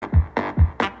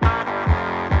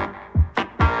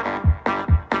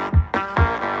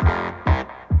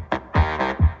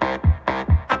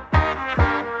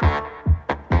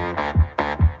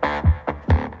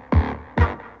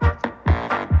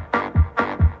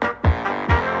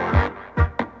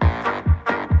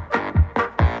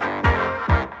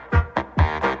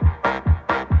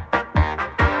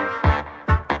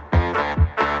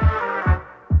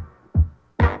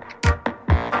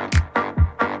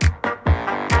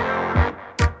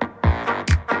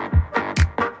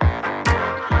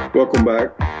Welcome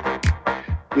back.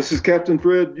 This is Captain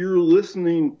Fred. You're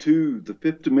listening to The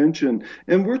Fifth Dimension,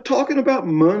 and we're talking about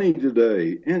money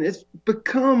today. And it's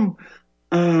become,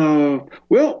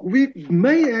 we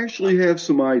may actually have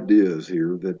some ideas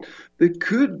here that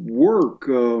could work.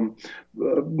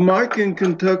 Mike in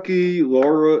Kentucky,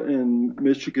 Laura in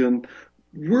Michigan,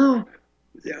 we're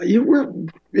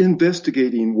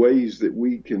investigating ways that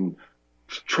we can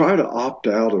try to opt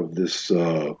out of this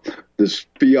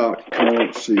fiat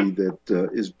currency that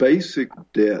is basic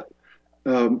debt.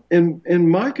 And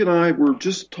Mike and I were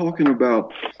just talking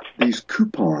about these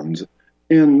coupons,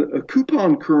 and a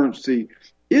coupon currency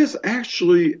is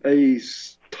actually a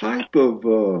type of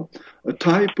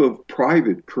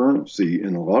private currency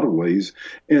in a lot of ways.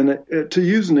 And to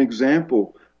use an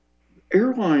example,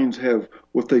 airlines have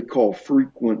what they call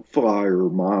frequent flyer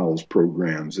miles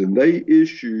programs, and they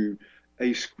issue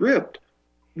a script,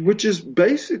 which is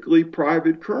basically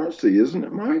private currency, isn't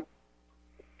it, Mike?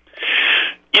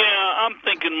 Yeah, I'm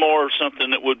thinking more of something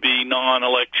that would be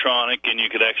non-electronic, and you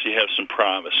could actually have some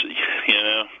privacy,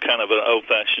 kind of an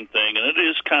old-fashioned thing. And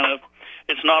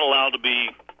it's not allowed to be,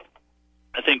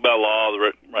 I think by law,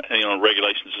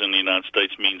 regulations in the United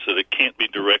States means that it can't be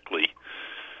directly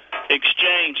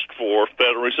exchanged for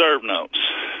Federal Reserve notes.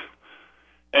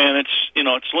 And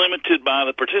it's limited by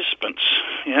the participants.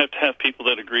 You have to have people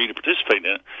that agree to participate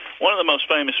in it. One of the most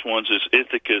famous ones is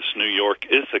Ithaca's New York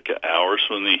Ithaca Hours,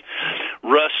 when the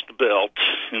Rust Belt,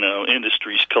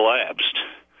 industries collapsed.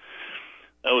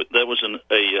 That was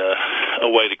a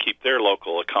way to keep their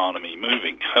local economy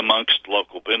moving amongst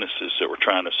local businesses that were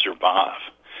trying to survive.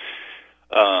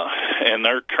 And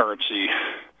their currency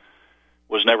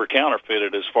was never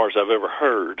counterfeited, as far as I've ever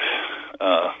heard.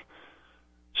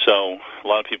 So a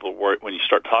lot of people worry when you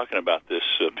start talking about this.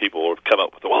 People will come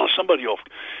up with, "Well, somebody will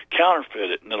counterfeit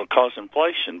it and it'll cause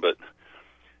inflation." But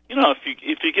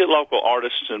if you get local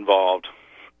artists involved,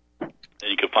 and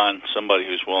you can find somebody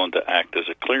who's willing to act as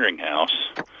a clearinghouse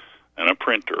and a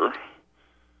printer,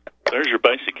 there's your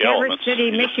basic elements. Traverse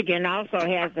City, Michigan, also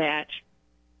has that.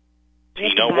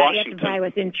 Washington. You have to buy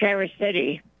within Traverse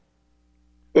City.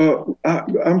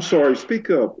 I'm sorry.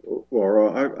 Speak up,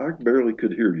 Laura. I barely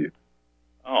could hear you.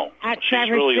 Oh, at she's Traverse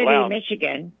really City, loud.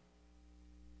 Michigan.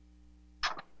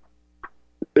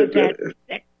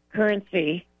 That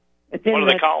currency. What do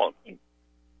they call it?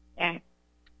 Yeah,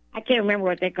 I can't remember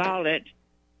what they called it.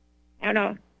 I don't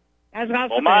know.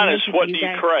 Well, mine is what do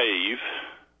you crave?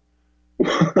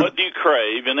 What do you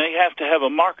crave? And they have to have a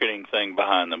marketing thing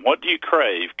behind them. What do you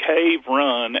crave? Cave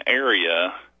Run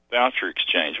Area Voucher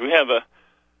Exchange. We have the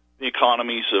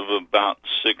economies of about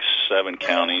 6-7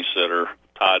 counties that are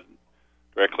tied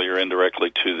directly or indirectly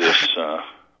to this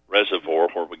reservoir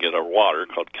where we get our water,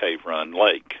 called Cave Run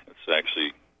Lake. It's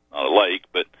actually not a lake,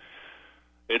 but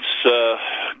it's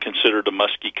considered the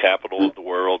muskie capital of the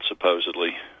world,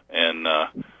 supposedly. And a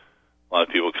lot of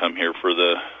people come here for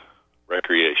the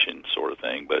recreation sort of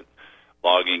thing. But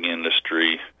logging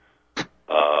industry,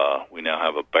 we now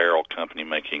have a barrel company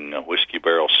making whiskey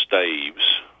barrel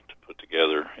staves to put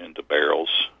together into barrels,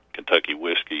 Kentucky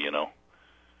whiskey,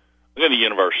 We got a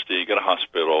university, you got a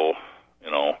hospital,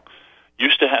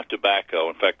 Used to have tobacco.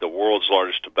 In fact, the world's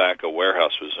largest tobacco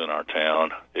warehouse was in our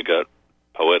town. It got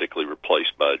poetically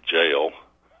replaced by a jail.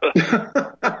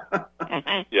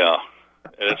 Yeah.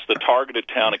 And it's the targeted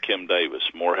town of Kim Davis,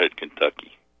 Moorhead,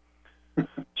 Kentucky.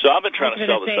 So I've been trying to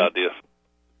sell this idea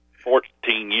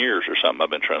 14 years or something. I've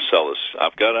been trying to sell this.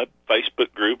 I've got a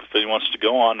Facebook group. If anyone wants to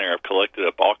go on there, I've collected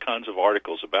up all kinds of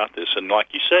articles about this. And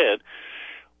like you said,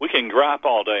 we can gripe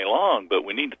all day long, but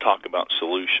we need to talk about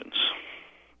solutions.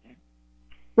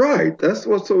 Right. That's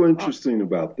what's so interesting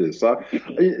about this.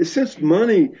 Since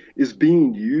money is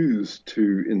being used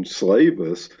to enslave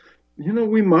us,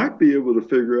 we might be able to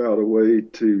figure out a way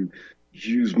to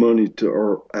use money to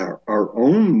our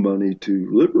own money to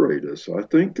liberate us. I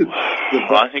think that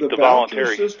the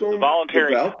voluntary system.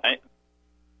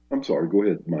 I'm sorry. Go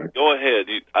ahead, Mike. Go ahead.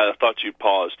 I thought you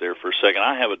paused there for a second.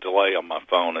 I have a delay on my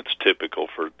phone. It's typical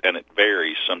and it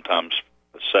varies. Sometimes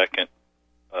a second,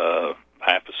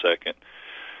 half a second.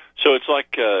 So it's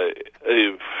like I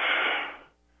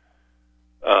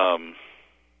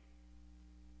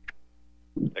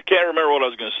can't remember what I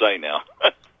was going to say now.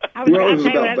 I was going to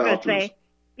say what I was going to say.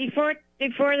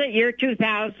 Before the year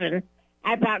 2000,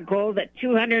 I bought gold at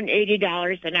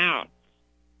 $280 an ounce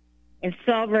and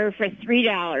silver for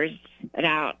 $3 an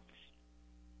ounce.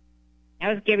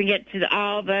 I was giving it to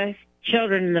all the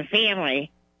children in the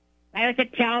family. I like to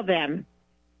tell them,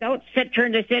 don't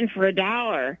turn this in for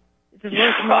 $1. This is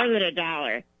worth more than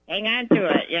 $1. Hang on to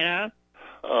it,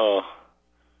 Oh.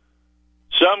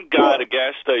 Some some guy at a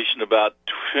gas station about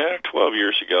 12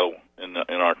 years ago in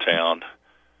our town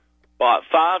bought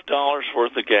 $5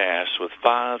 worth of gas with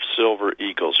 5 Silver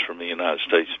Eagles from the United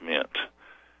States Mint.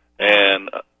 And,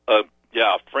 a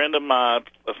friend of mine,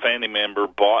 a family member,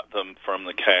 bought them from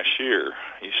the cashier.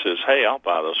 He says, hey, I'll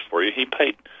buy those for you. I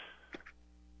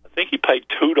think he paid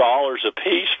 $2 a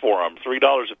piece for them,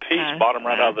 $3 a piece, bought them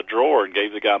right out of the drawer and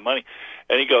gave the guy money.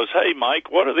 And he goes, hey, Mike,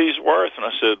 what are these worth? And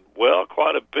I said, well,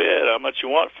 quite a bit. How much you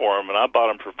want for them? And I bought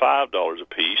them for $5 a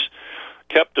piece.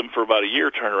 Kept them for about a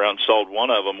year, turned around and sold one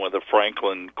of them with a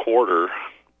Franklin quarter,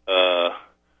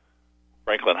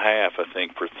 Franklin half, I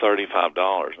think, for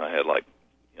 $35. And I had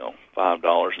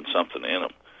 $5 and something in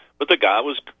them. But the guy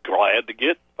was glad to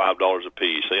get $5 a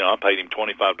piece. I paid him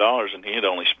 $25, and he had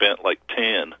only spent like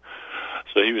 $10.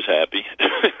 So he was happy.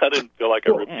 I didn't feel like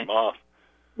I ripped him off.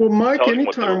 Well, Mike,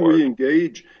 anytime we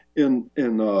engage in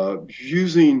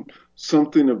using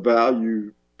something of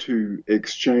value to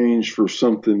exchange for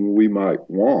something we might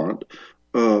want,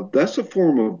 that's a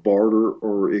form of barter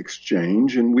or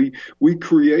exchange, and we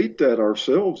create that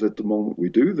ourselves at the moment we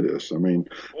do this. I mean,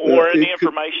 or in the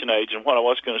information age, and what I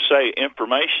was going to say,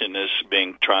 information is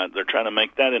they're trying to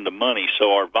make that into money.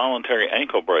 So our voluntary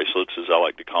ankle bracelets, as I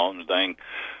like to call them, the dang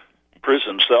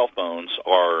prison cell phones,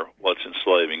 are what's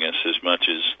enslaving us as much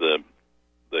as the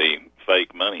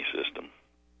fake money system,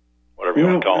 whatever you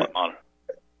want to call it.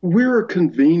 We're a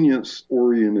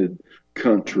convenience-oriented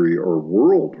country or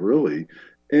world, really,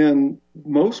 and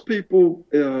most people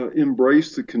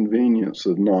embrace the convenience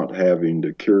of not having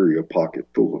to carry a pocket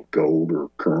full of gold or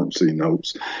currency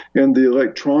notes. And the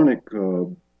electronic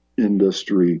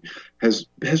industry has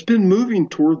been moving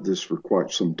toward this for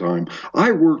quite some time.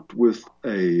 I worked with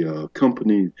a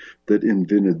company that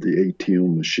invented the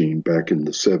ATM machine back in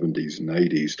the 70s and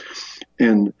 80s,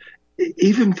 and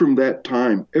even from that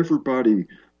time, everybody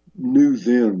knew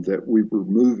then that we were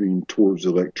moving towards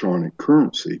electronic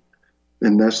currency.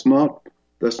 And that's not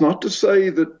to say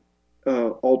that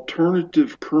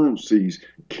alternative currencies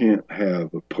can't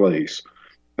have a place.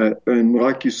 And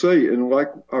like you say, and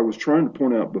like I was trying to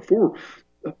point out before,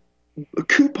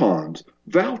 coupons,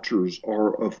 vouchers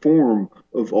are a form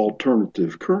of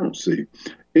alternative currency.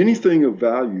 Anything of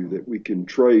value that we can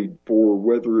trade for,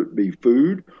 whether it be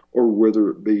food or whether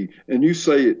it be, and you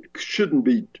say it shouldn't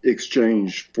be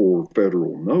exchanged for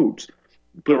federal notes,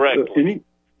 but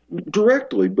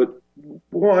directly, but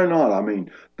why not? I mean,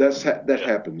 that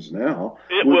happens now.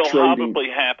 It will probably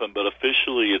happen, but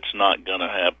officially it's not going to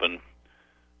happen.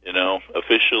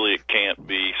 Officially it can't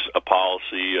be a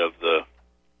policy of the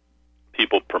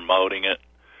people promoting it.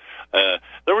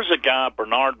 There was a guy,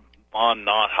 Bernard von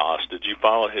Nothaus. Did you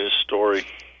follow his story?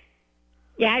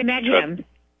 Yeah, I met him.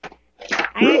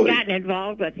 I had gotten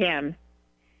involved with him.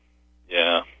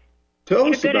 Yeah. Tell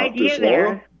us about this,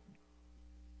 Laura.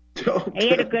 He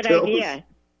had a good idea.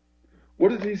 What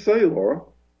did he say, Laura?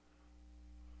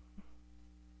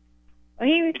 Well,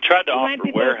 he tried to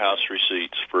offer warehouse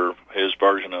receipts for his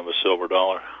version of a silver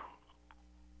dollar.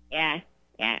 Yeah.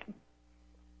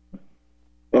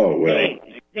 Oh, well.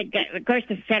 Of course,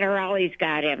 the federales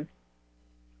got him.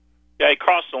 Yeah, he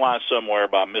crossed the line somewhere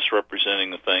by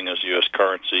misrepresenting the thing as U.S.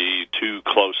 currency too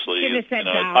closely.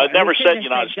 I never said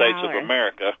United States of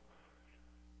America.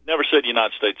 Never said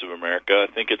United States of America.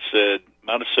 I think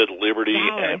might have said Liberty,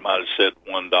 and it might have said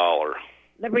 $1.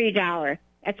 Liberty dollar.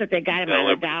 That's what they got him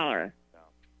on, $1.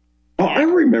 Oh, I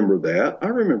remember that.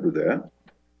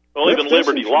 Well, even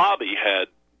Liberty Lobby had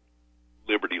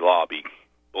Liberty Lobby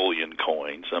bullion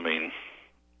coins. I mean,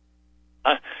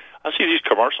 I see these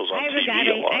commercials on TV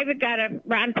a lot. I even got a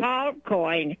Ron Paul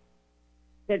coin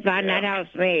that Von Nothaus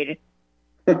made.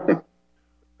 A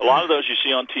lot of those you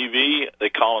see on TV, they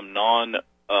call them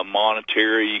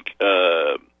non-monetary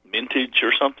mintage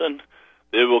or something.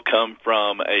 They will come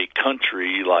from a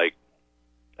country like,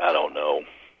 I don't know.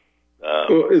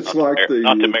 It's like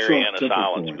not the Marianas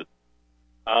Islands,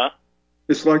 but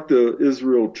it's like the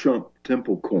Israel Trump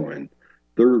Temple coin.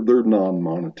 They're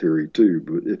non-monetary too,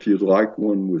 but if you'd like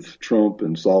one with Trump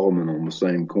and Solomon on the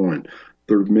same coin,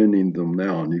 they're minting them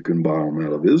now, and you can buy them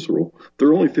out of Israel.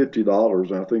 They're only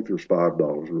 $50, and I think there's $5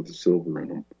 worth of silver in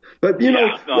them. But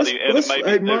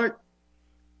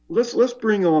let's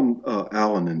bring on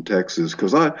Alan in Texas,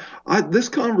 because this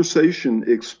conversation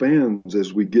expands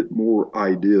as we get more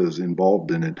ideas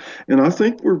involved in it, and I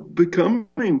think we're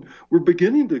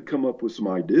beginning to come up with some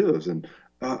ideas, and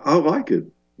I like it.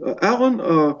 Alan,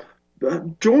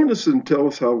 join us and tell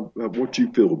us what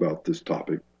you feel about this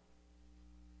topic.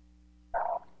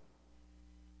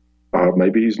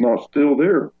 Maybe he's not still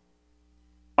there.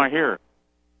 Am I here?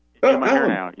 Am I here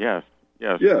now? Yes.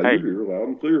 Yeah, you're here loud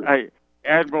and clear. Hey,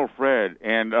 Admiral Fred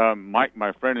and Mike,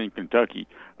 my friend in Kentucky.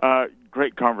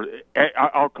 Great conversation.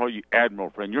 I'll call you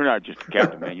Admiral Fred. You're not just a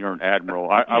captain, man. You're an admiral.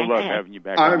 I love having you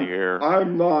back on the air.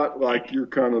 I'm not like your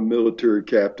kind of military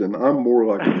captain. I'm more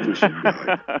like a fishing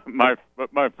guy.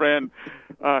 my friend,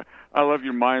 I love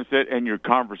your mindset and your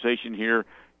conversation here.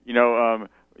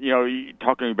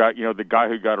 Talking about, the guy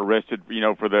who got arrested,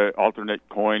 for the alternate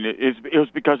coin, it was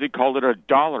because he called it a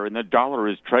dollar, and the dollar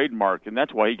is trademarked, and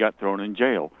that's why he got thrown in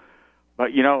jail.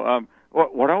 But,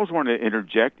 what I always want to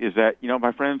interject is that,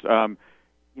 my friends,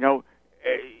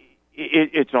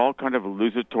 it's all kind of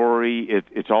illusory.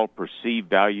 It's all perceived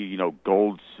value,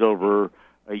 gold, silver,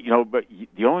 but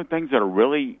the only things that are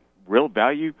really real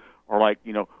value are like,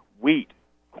 wheat,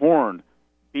 corn,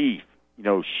 beef,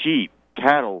 sheep,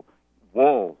 cattle,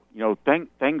 wool,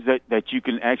 things that you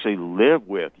can actually live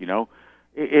with,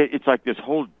 It's like this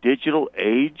whole digital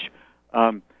age.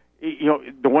 The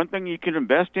one thing you can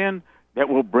invest in that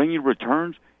will bring you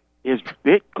returns is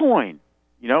Bitcoin.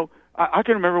 I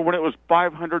can remember when it was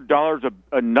 $500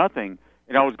 a nothing,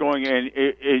 and I was going, and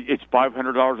it's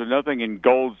 $500 a nothing, and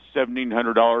gold's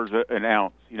 $1,700 an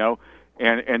ounce,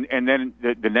 and then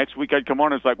the next week I'd come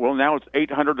on, it's like, well, now it's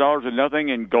 $800 a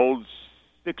nothing, and gold's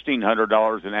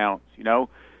 $1,600 an ounce,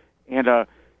 and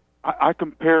I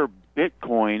compare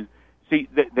Bitcoin. See,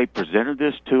 they presented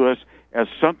this to us as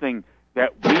something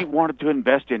that we wanted to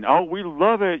invest in. Oh, we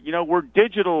love it. We're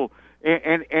digital,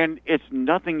 and it's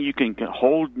nothing you can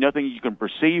hold, nothing you can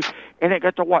perceive. And it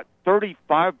got to what,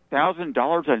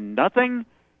 $35,000 a nothing.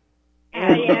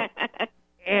 Yeah.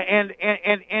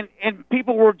 And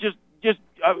people were just.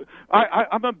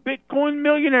 I'm a Bitcoin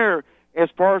millionaire. As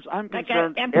far as I'm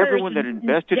concerned, everyone that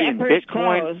invested in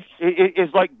Bitcoin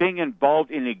is like being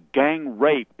involved in a gang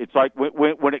rape. It's like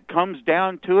when it comes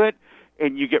down to it,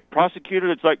 and you get prosecuted,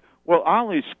 it's like, well, I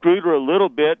only screwed her a little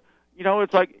bit.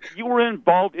 It's like you were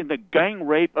involved in the gang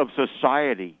rape of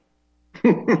society.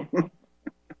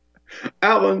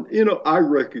 Alan, I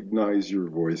recognize your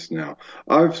voice now.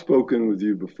 I've spoken with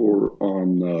you before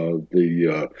on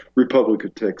the Republic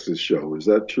of Texas show. Is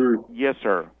that true? Yes,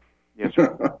 sir. Yes,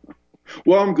 sir.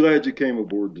 Well, I'm glad you came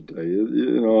aboard today.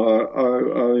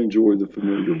 I enjoy the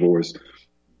familiar voice.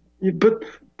 But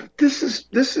this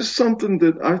is something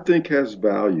that I think has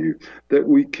value, that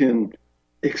we can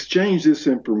exchange this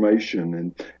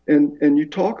information, and you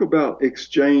talk about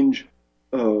exchange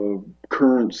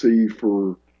currency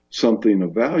for something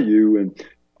of value, and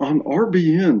on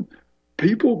RBN,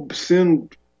 people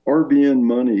send RBN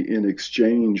money in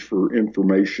exchange for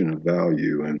information of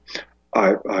value, and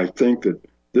I think that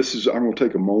I'm going to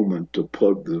take a moment to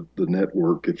plug the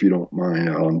network, if you don't mind,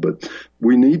 Alan, but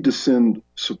we need to send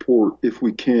support, if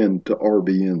we can, to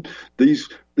RBN. These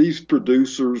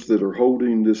producers that are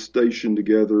holding this station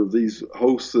together, these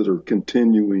hosts that are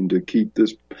continuing to keep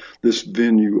this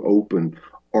venue open,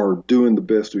 are doing the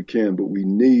best we can, but we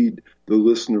need the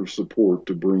listener support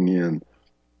to bring in.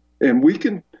 And we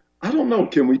can, I don't know,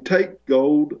 can we take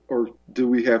gold, or do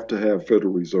we have to have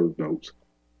Federal Reserve notes?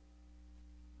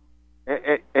 Well,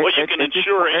 you can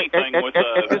insure anything with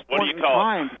what do you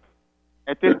call it?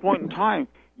 At this point in time,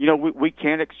 we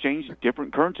can't exchange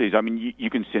different currencies. I mean, you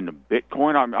can send them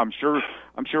Bitcoin. I'm sure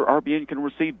RBN can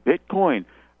receive Bitcoin.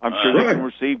 I'm sure they can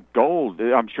receive gold.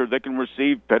 I'm sure they can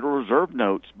receive Federal Reserve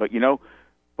notes. But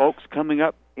folks, coming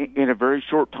up in a very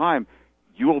short time,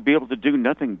 you will be able to do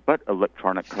nothing but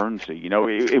electronic currency.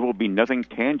 It will be nothing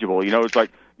tangible. It's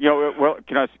like, well,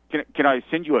 can I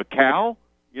send you a cow?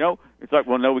 It's like,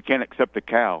 well, no, we can't accept a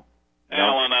cow.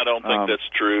 Alan, I don't think that's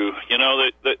true.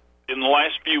 That in the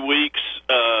last few weeks,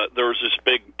 there was this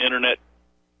big internet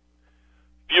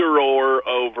furor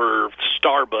over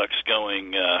Starbucks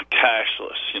going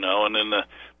cashless, and then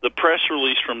the press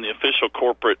release from the official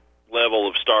corporate level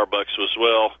of Starbucks was,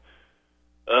 well,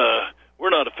 we're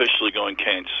not officially going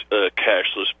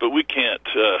cashless, but we can't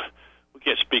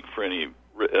speak for any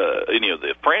of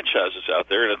the franchises out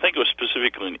there, and I think it was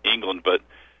specifically in England, but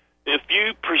if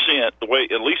you present the way,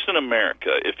 at least in America,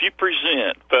 if you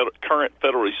present current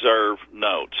Federal Reserve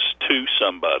notes to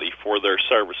somebody for their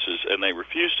services and they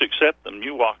refuse to accept them,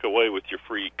 you walk away with your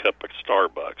free cup of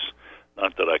Starbucks.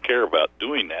 Not that I care about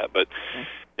doing that, but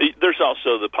there's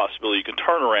also the possibility you can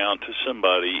turn around to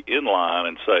somebody in line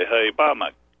and say, hey, buy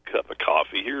my cup of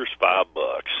coffee. Here's $5,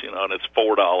 and it's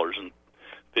 $4.50.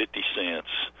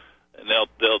 And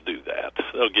they'll do that.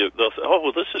 They'll say, oh,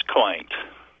 well, this is quaint,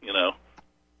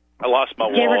 I lost my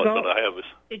wallet that I have.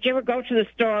 Did you ever go to the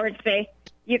store and say,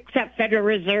 you accept Federal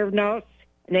Reserve notes?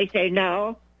 And they say,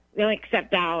 no, we only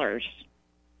accept dollars.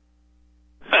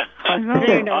 I know.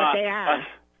 They know what they are.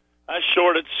 I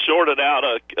shorted out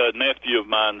a nephew of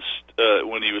mine's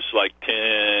when he was like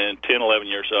 10, 11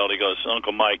 years old. He goes,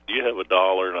 Uncle Mike, do you have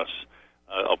 $1? And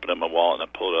I opened up my wallet and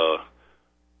I pulled a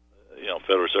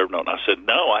Federal Reserve note. And I said,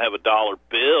 no, I have $1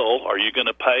 bill. Are you going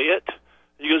to pay it?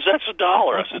 He goes, that's $1.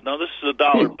 I said, no, this is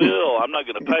 $1 bill. I'm not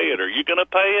going to pay it. Are you going to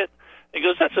pay it? He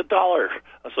goes, that's $1. I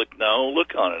was like, no,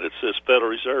 look on it. It says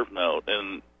Federal Reserve note,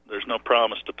 and there's no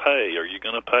promise to pay. Are you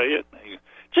going to pay it? He goes,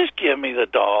 just give me the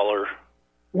 $1.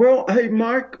 Well, hey,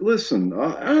 Mike, listen,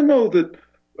 I know that,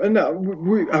 and I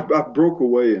broke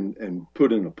away and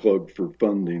put in a plug for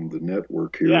funding the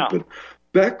network here, yeah. But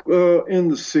back in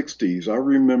the 60s, I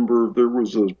remember there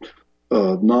was a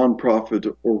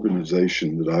nonprofit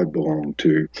organization that I belonged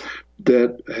to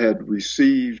that had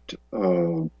received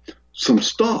some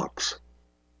stocks.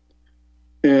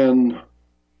 And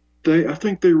I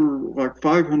think they were like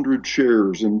 500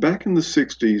 shares. And back in the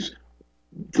 60s,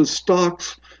 the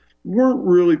stocks weren't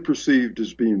really perceived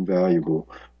as being valuable,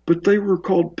 but they were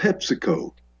called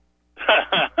PepsiCo.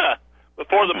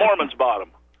 Before the Mormons bought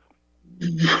them.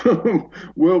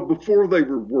 Well, before they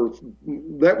were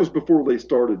that was before they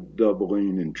started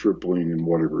doubling and tripling and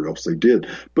whatever else they did.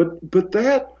 But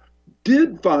that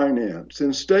did finance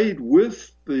and stayed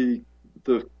with the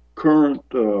current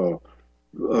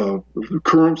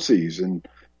currencies, and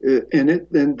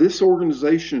this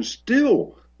organization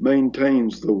still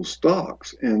maintains those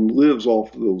stocks and lives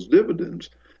off of those dividends.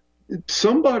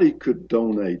 Somebody could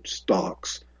donate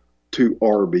stocks to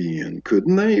RBN,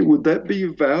 couldn't they? Would that be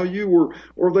of value,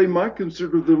 or they might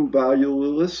consider them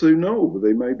valueless? Who knows?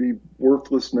 They may be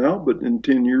worthless now, but in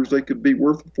 10 years they could be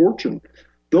worth a fortune.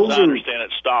 As I understand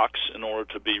it, stocks, in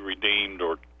order to be redeemed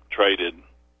or traded,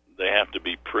 they have to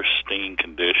be pristine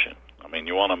condition. I mean,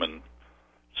 you want them in.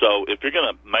 So if you're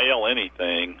going to mail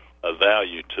anything of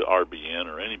value to RBN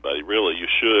or anybody, really, you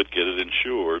should get it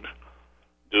insured,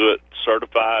 do it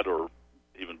certified, or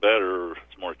even better,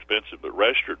 it's more expensive, but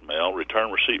registered mail,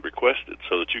 return receipt requested,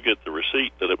 so that you get the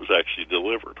receipt that it was actually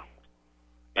delivered.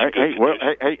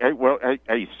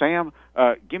 Hey, Sam,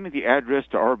 give me the address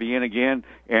to RBN again,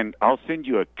 and I'll send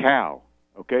you a cow.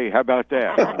 Okay, how about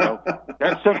that?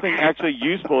 That's something actually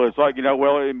useful. It's like,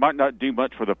 it might not do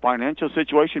much for the financial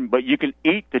situation, but you can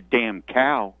eat the damn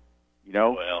cow.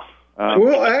 Well,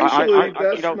 actually,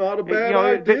 that's not a bad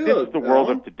idea. This is the world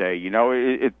of today.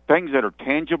 Things that are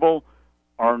tangible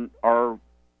are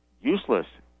useless.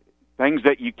 Things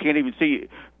that you can't even see.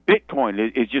 Bitcoin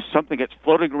is just something that's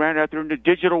floating around out there in the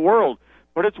digital world,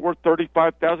 but it's worth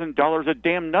 $35,000 a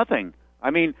damn nothing.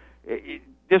 I mean,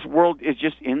 this world is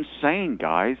just insane,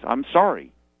 guys. I'm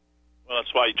sorry. Well,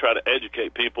 that's why you try to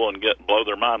educate people and blow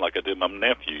their mind like I did my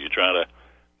nephew. You try to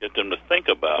get them to think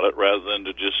about it rather than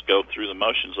to just go through the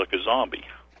motions like a zombie.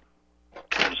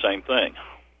 The same thing.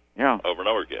 Yeah. Over and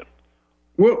over again.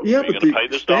 Well, yeah, are you going to pay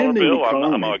this $1 bill?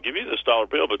 I'm going to give you this $1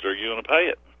 bill, but are you going to pay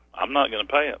it? I'm not going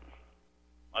to pay it.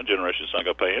 My generation's not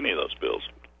going to pay any of those bills.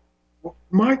 Well,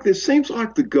 Mike, it seems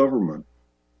like the government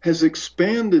has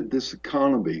expanded this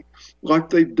economy like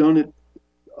they've done it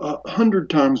 100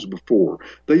 times before.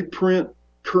 They print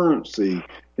currency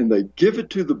and they give it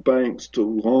to the banks to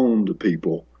loan to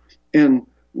people. And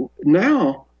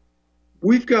now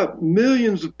we've got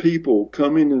millions of people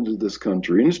coming into this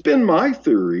country. And it's been my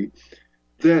theory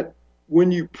that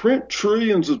when you print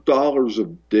trillions of dollars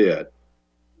of debt,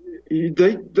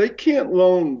 they can't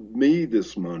loan me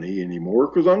this money anymore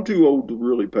because I'm too old to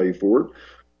really pay for it.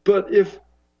 But if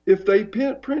they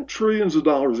print trillions of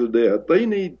dollars of debt, they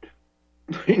need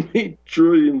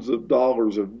trillions of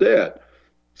dollars of debt.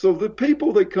 So the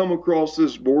people that come across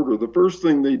this border, the first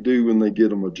thing they do when they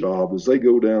get them a job is they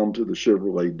go down to the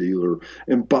Chevrolet dealer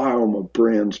and buy them a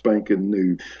brand spanking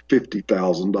new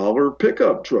 $50,000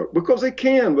 pickup truck because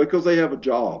they have a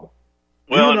job.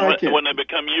 Well, and when they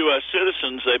become U.S.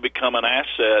 citizens, they become an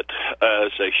asset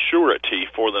as a surety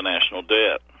for the national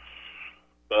debt.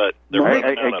 But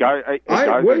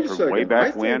guys, way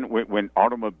back when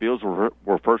automobiles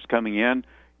were first coming in,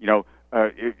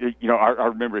 I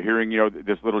remember hearing,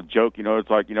 this little joke, it's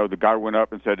like, the guy went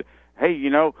up and said, hey,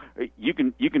 you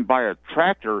can buy a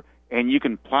tractor and you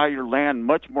can plow your land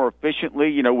much more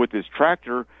efficiently, with this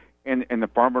tractor. And the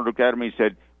farmer looked at him and he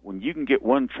said, when you can get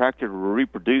one tractor to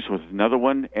reproduce with another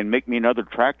one and make me another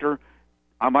tractor,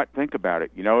 I might think about it.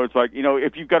 It's like,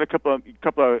 if you've got a couple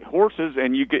of horses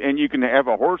and you can have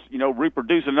a horse,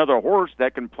 reproduce another horse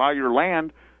that can plow your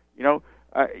land,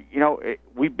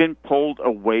 we've been pulled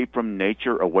away from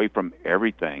nature, away from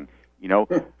everything,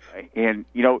 and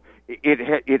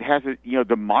it has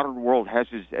the modern world has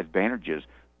its advantages,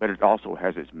 but it also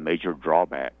has its major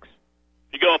drawbacks.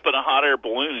 If you go up in a hot air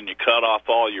balloon and you cut off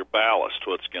all your ballast,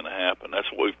 what's going to happen?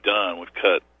 That's what we've done. We've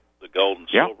cut the gold and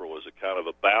silver was a kind of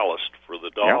a ballast for the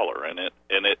dollar, and it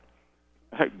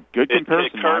good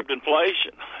comparison. It curbed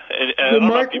inflation. And I don't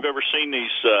know if you've ever seen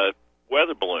these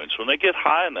weather balloons. When they get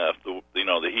high enough, the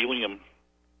helium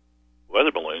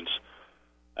weather balloons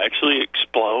actually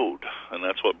explode, and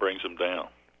that's what brings them down.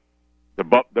 The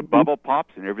bubble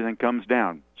pops and everything comes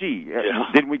down. Gee,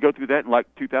 didn't we go through that in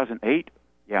like 2008?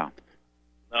 Yeah.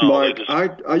 No, Mike,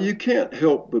 you can't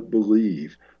help but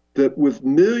believe that with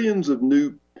millions of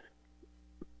new,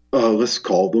 let's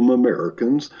call them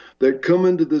Americans, that come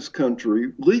into this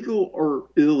country, legal or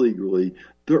illegally,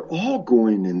 they're all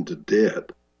going into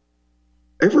debt.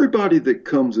 Everybody that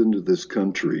comes into this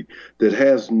country that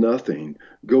has nothing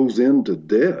goes into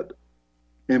debt.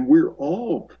 And we're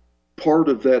all part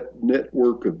of that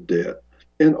network of debt.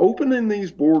 And opening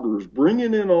these borders,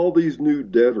 bringing in all these new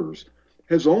debtors,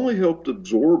 has only helped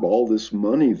absorb all this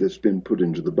money that's been put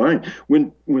into the bank.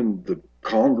 When the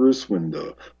Congress, when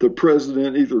the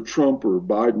president, either Trump or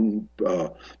Biden,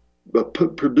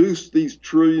 produced these $1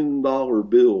 trillion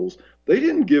bills, they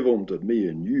didn't give them to me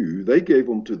and you. They gave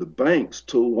them to the banks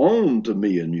to loan to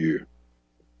me and you.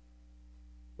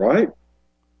 Right?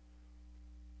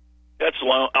 That's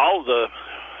all the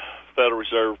Federal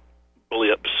Reserve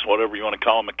blips, whatever you want to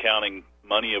call them, accounting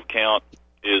money account,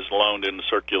 is loaned into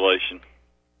circulation.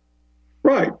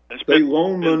 Right. They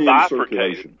loan money in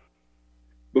circulation.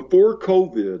 Before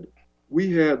COVID,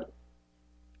 we had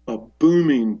a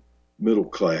booming middle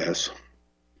class.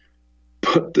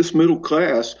 But this middle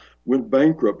class went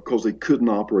bankrupt because they couldn't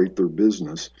operate their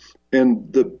business.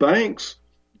 And the banks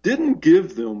didn't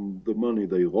give them the money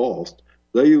they lost.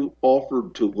 They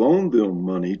offered to loan them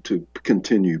money to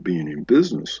continue being in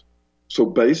business. So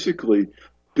basically,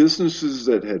 businesses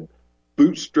that had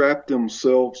bootstrapped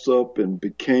themselves up and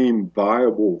became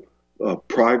viable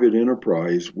private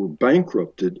enterprise were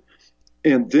bankrupted,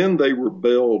 and then they were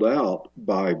bailed out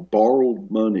by borrowed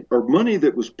money or money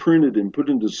that was printed and put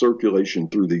into circulation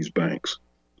through these banks.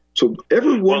 So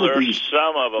every one of these,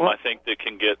 some of them I think that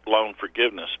can get loan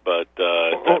forgiveness, but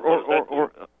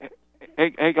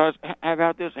hey guys, how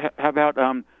about this? How about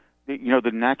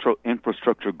the natural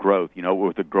infrastructure growth?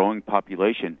 With the growing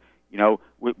population.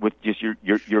 With just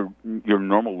your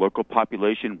normal local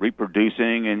population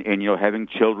reproducing and having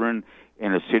children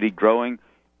and a city growing,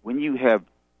 when you have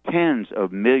tens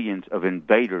of millions of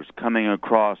invaders coming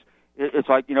across, it's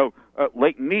like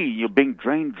Lake Mead, being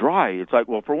drained dry. It's like,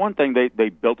 well, for one thing, they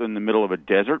built in the middle of a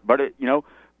desert, but it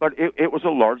was the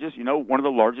largest, one of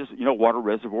the largest, water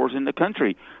reservoirs in the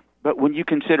country. But when you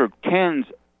consider tens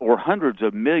or hundreds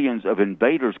of millions of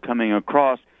invaders coming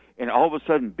across, and all of a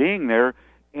sudden being there.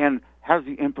 And how does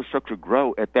the infrastructure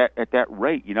grow at that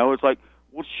rate? It's like,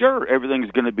 well, sure,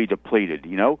 everything's going to be depleted.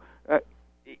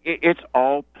 It's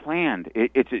all planned.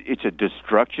 It's a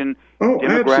destruction,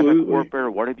 demographic absolutely. Warfare,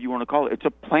 whatever you want to call it. It's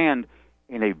a planned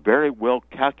and a very well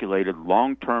calculated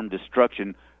long-term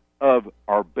destruction of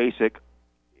our basic,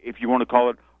 if you want to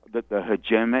call it, the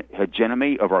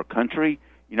hegemony of our country.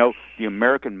 The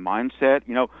American mindset.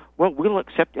 Well, we'll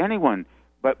accept anyone,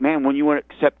 but man, when you want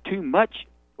to accept too much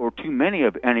or too many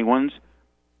of anyone's,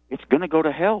 it's going to go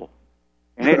to hell.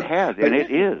 And it has, and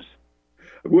it is.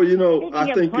 Well,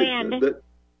 I think that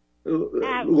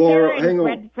Laura, hang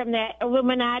on. From the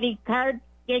Illuminati card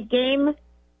game, it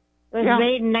was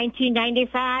made in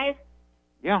 1995.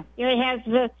 Yeah. It has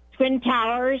the Twin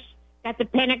Towers, got the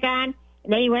Pentagon,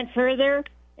 and then he went further.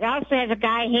 It also has a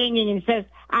guy hanging and says,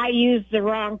 I used the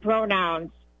wrong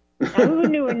pronouns. Now, who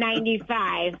knew in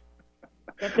 95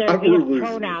 that there'd be a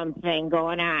pronoun thing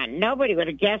going on? Nobody would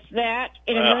have guessed that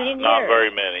in a million years. Not very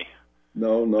many.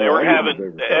 No. They were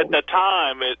having, at the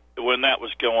time when that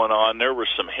was going on, there were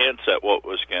some hints at what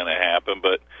was going to happen,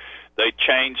 but they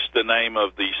changed the name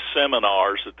of these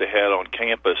seminars that they had on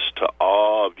campus to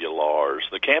ovulars.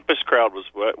 The campus crowd was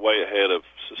way ahead of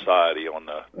society on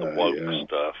the woke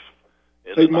stuff.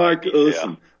 Hey, Mike,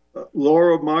 listen,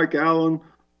 Laura, Mike, Allen,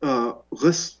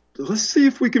 let's see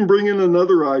if we can bring in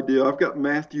another idea. I've got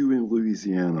Matthew in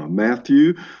Louisiana.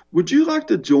 Matthew, would you like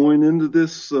to join into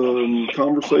this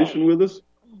conversation with us?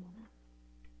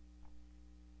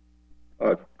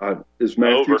 Is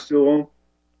Matthew still on?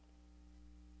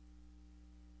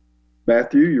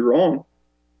 Matthew, you're on.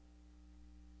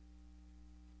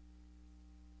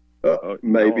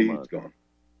 Maybe he's gone.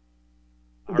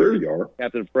 There you are.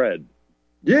 Captain Fred.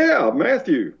 Yeah,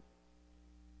 Matthew.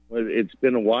 Well, it's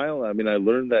been a while. I mean, I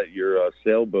learned that your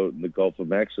sailboat in the Gulf of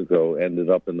Mexico ended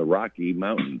up in the Rocky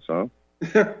Mountains, huh?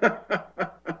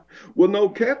 Well, no,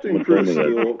 Captain Chris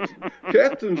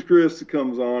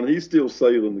comes on. He's still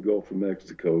sailing the Gulf of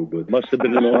Mexico, but must have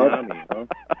been in the Army, huh?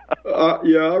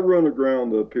 Yeah, I run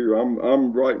aground up here.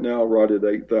 I'm right now right at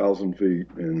 8,000 feet,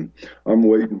 and I'm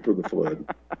waiting for the flood.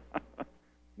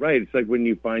 Right, it's like when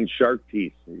you find shark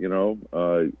teeth, in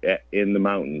the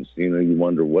mountains. You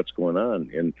wonder what's going on,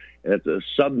 and it's a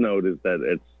sub note is that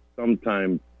it's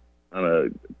sometime on a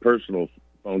personal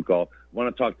phone call. I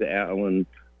want to talk to Alan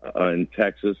in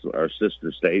Texas, our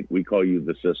sister state. We call you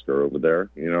the sister over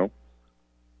there,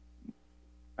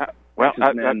 Well,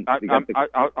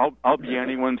 I'll be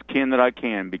anyone's kin that I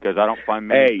can because I don't find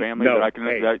many family that I can.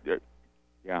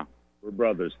 Yeah, we're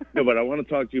brothers. No, but I want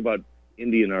to talk to you about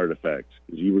Indian artifacts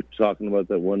because you were talking about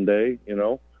that one day, and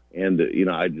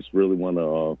I just really want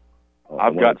to.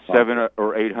 I've got 700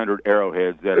 or 800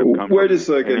 arrowheads that have come. Wait a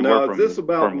second. Now, is this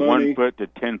about from money? 1 foot to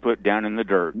 10 foot down in the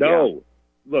dirt? No.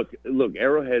 Yeah. Look.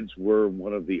 Arrowheads were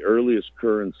one of the earliest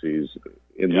currencies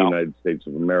in the United States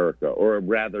of America, or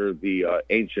rather, the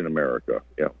ancient America.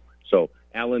 Yeah. So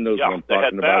Alan knows what I'm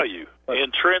talking about. Value,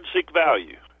 intrinsic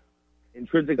value.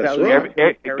 Intrinsic That's value.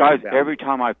 right. Guys, every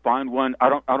time I find one, I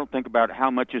don't think about how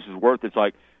much this is worth. It's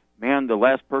like, man, the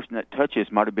last person that touched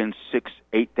this might have been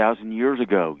 8,000 years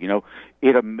ago.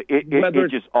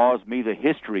 It just awes me, the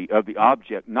history of the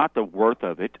object, not the worth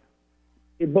of it.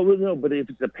 But if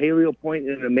it's a paleo point,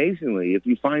 and amazingly, if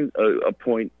you find a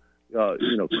point,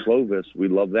 Clovis, we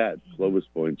love that, Clovis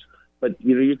points. But,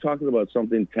 you're talking about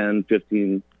something 10,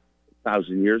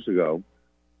 15,000 years ago.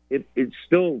 It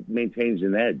still maintains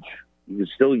an edge. You can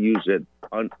still use it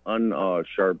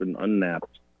unsharpened,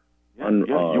 unnapped. You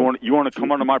want to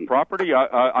come onto my property?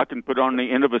 I can put on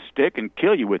the end of a stick and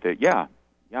kill you with it. Yeah.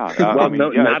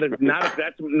 Not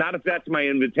if that's my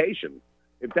invitation.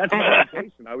 If that's my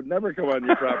invitation, I would never come on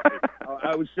your property.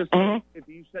 I was just if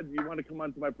you said you want to come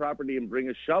onto my property and bring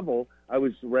a shovel, I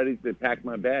was ready to pack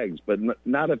my bags, but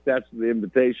not if that's the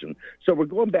invitation. So we're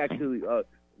going back to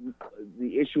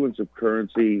the issuance of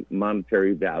currency,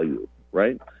 monetary value,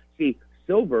 right? See,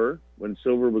 silver, when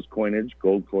silver was coinage,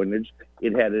 gold coinage,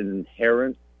 it had an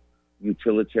inherent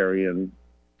utilitarian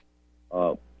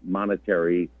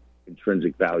monetary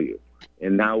intrinsic value.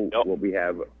 And now what we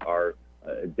have are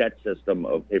a debt system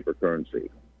of paper currency.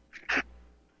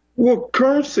 Well,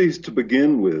 currencies to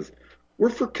begin with were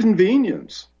for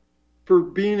convenience, for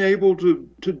being able to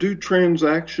do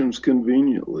transactions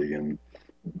conveniently. And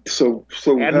so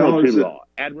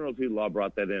Admiralty law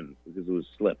brought that in because it was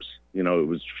slips. It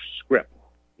was scrip.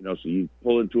 So you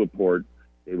pull into a port,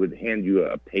 they would hand you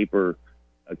a paper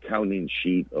accounting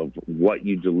sheet of what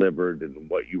you delivered and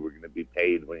what you were going to be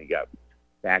paid when you got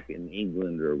back in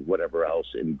England or whatever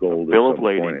else in gold or some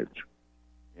coinage.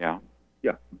 Yeah.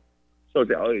 Yeah. So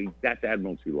that's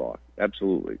Admiralty law.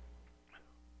 Absolutely.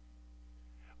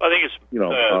 I think it's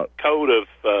Code of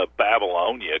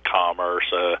Babylonia commerce.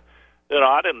 I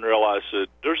didn't realize that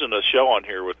there's a show on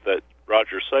here with that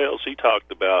Roger Sales. He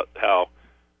talked about how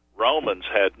Romans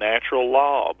had natural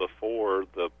law before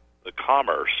the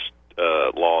commerce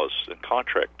laws and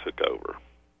contract took over.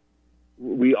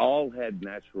 We all had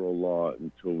natural law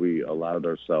until we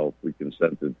we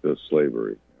consented to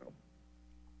slavery.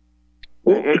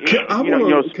 Well, can I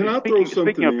throw something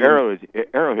speaking of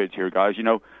arrowheads here, guys,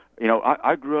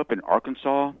 I grew up in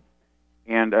Arkansas,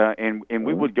 and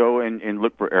we would go and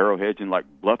look for arrowheads in like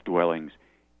bluff dwellings,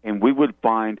 and we would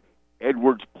find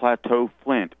Edwards Plateau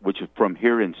flint, which is from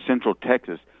here in central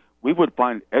Texas. We would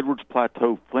find Edwards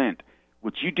Plateau flint,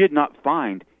 which you did not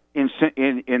find in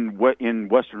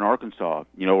western Arkansas,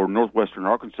 or northwestern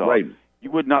Arkansas. Right.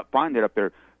 You would not find that up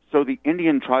there. So the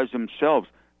Indian tribes themselves,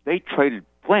 they traded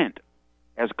flint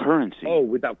as currency. Oh,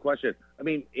 without question. I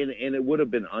mean, and it would have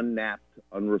been unnapped,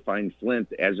 unrefined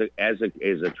flint as a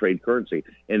trade currency.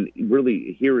 And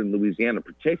really, here in Louisiana,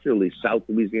 particularly South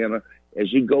Louisiana,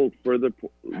 as you go further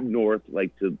north,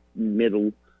 like to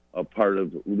middle part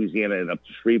of Louisiana and up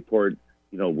to Shreveport,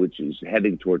 which is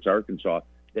heading towards Arkansas,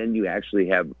 then you actually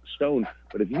have stone.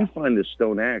 But if you find a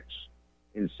stone axe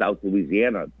in South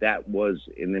Louisiana, that was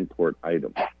an import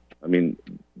item. I mean,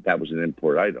 that was an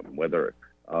import item, whether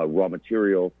raw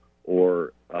material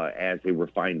or as a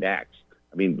refined axe.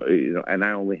 I mean, and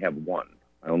I only have one.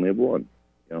 One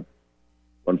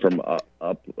from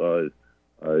up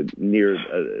near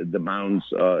the mounds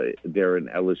there in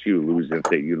LSU, Louisiana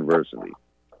State University.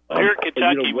 Here in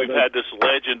Kentucky, we've had this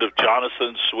legend of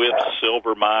Jonathan Swift's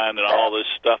silver mine and all this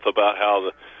stuff about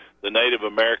how the Native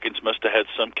Americans must have had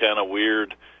some kind of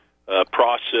weird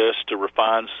process to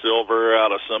refine silver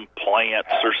out of some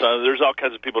plants or something. There's all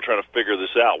kinds of people trying to figure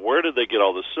this out. Where did they get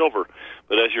all this silver?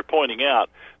 But as you're pointing out,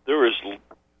 there is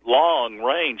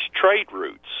long-range trade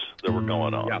routes that were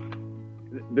going on. Yeah.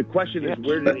 The question is,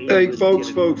 where did Hey,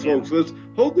 folks, let's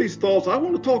hold these thoughts. I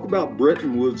want to talk about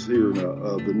Bretton Woods here in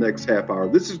the next half hour.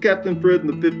 This is Captain Fred in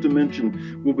the Fifth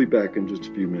Dimension. We'll be back in just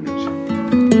a few minutes.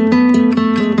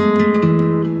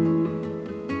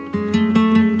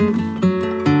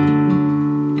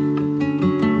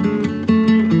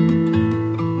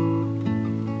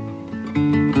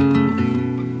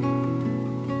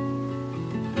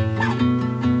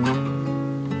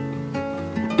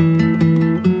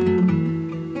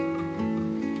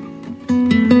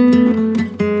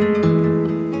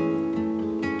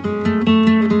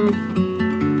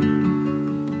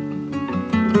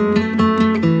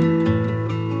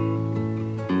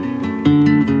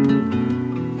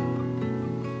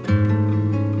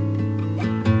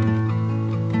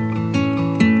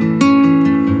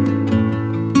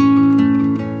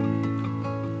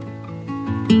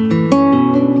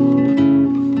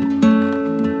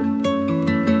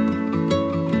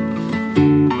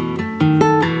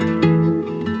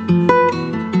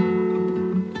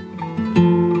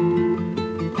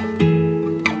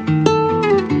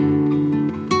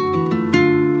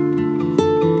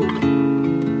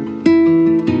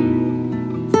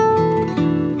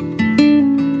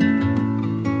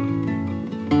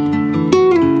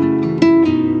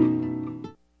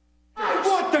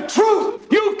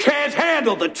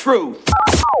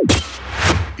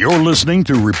 You're listening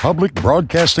to Republic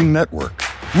Broadcasting Network.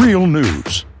 Real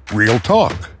news, real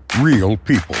talk, real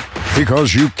people.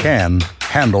 Because you can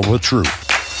handle the truth.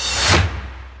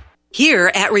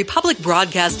 Here at Republic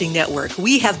Broadcasting Network,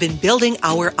 we have been building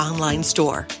our online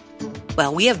store.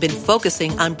 Well, we have been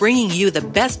focusing on bringing you the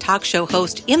best talk show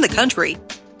host in the country.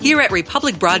 Here at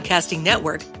Republic Broadcasting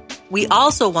Network, we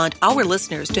also want our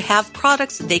listeners to have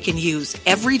products they can use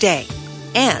every day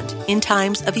and in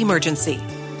times of emergency.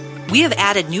 We have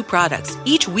added new products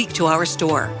each week to our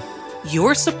store.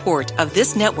 Your support of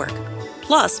this network,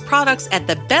 plus products at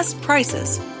the best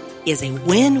prices, is a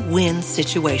win-win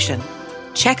situation.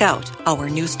 Check out our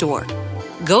new store.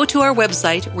 Go to our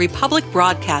website,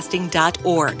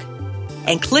 republicbroadcasting.org,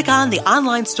 and click on the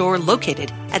online store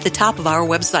located at the top of our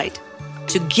website.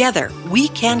 Together, we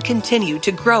can continue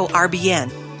to grow RBN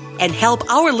and help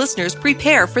our listeners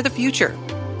prepare for the future.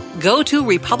 Go to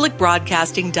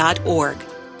republicbroadcasting.org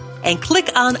and click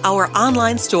on our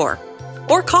online store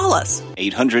or call us.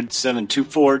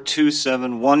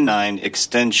 800-724-2719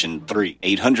 extension 3.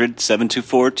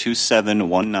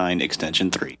 800-724-2719 extension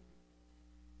 3.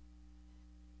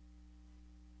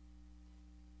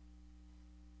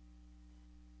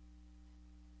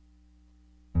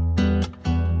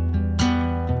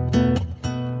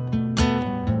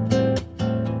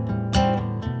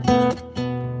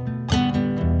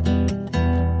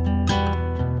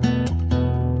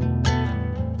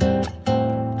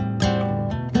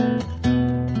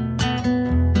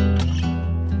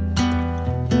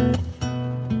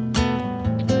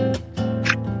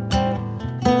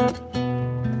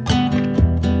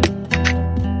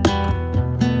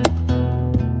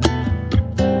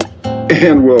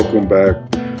 And welcome back.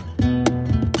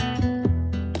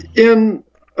 In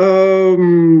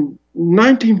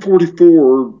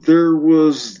 1944, there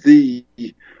was the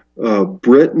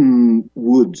Bretton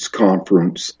Woods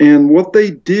Conference, and what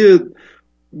they did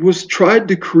was tried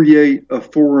to create a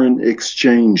foreign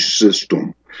exchange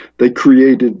system. They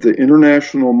created the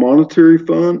International Monetary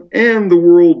Fund and the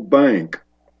World Bank.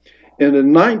 And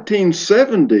in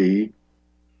 1970,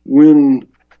 when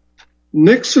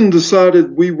Nixon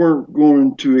decided we weren't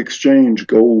going to exchange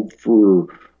gold for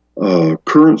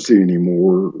currency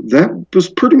anymore, that was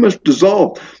pretty much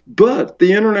dissolved. But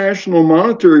the International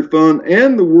Monetary Fund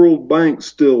and the World Bank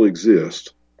still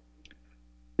exist.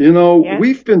 You know,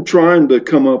 We've been trying to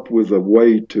come up with a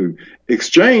way to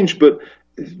exchange, but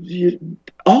if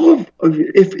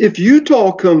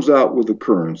Utah comes out with a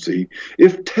currency,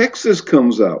 if Texas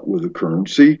comes out with a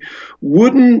currency,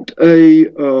 wouldn't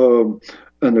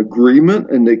an agreement,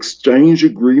 an exchange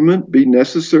agreement, be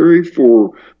necessary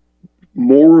for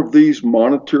more of these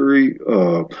monetary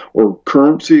or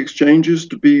currency exchanges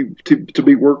to be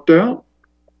worked out?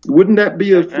 Wouldn't that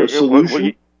be a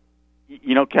solution?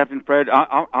 You know, Captain Fred,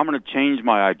 I'm going to change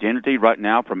my identity right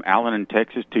now from Allen in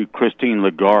Texas to Christine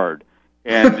Lagarde.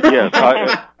 And yes,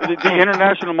 the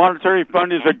International Monetary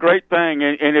Fund is a great thing.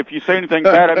 And if you say anything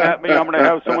bad about me, I'm going to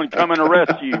have someone come and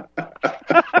arrest you.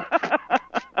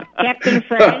 Captain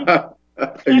Fred,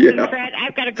 Fred,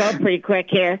 I've got to go pretty quick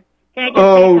here. Can I just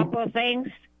say a couple of things?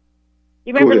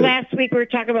 You remember last week we were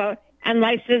talking about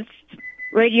unlicensed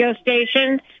radio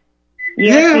stations?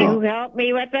 You asked me who helped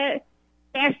me with it?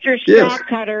 Pastor Straw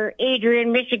Cutter,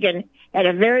 Adrian, Michigan, had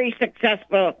a very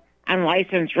successful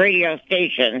unlicensed radio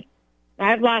station.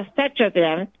 I've lost touch with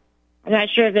them. I'm not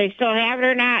sure if they still have it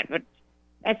or not, but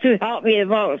that's who helped me the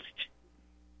most.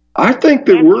 I think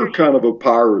that we're kind of a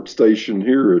pirate station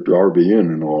here at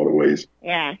RBN in a lot of ways.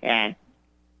 Yeah.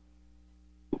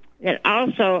 And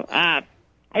also, I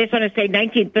just want to say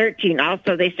 1913,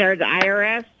 also, they started the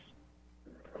IRS.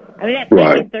 I mean, that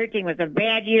 1913 was a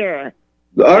bad year.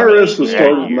 The IRS was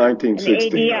started in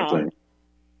 1916, I think.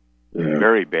 Yeah.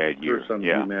 Very bad year. For some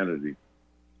humanity.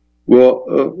 Well,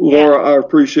 Laura, I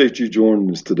appreciate you joining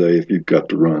us today if you've got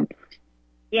to run.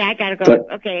 Yeah, I got to go.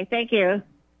 Okay, thank you.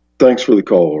 Thanks for the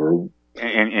call, Laura.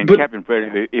 And Captain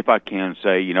Fred, if I can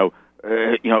say,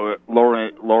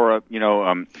 Laura,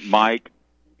 Mike,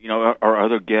 our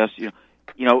other guests,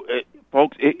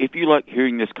 folks, if you like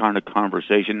hearing this kind of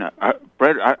conversation,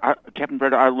 Captain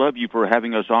Fred, I love you for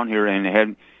having us on here,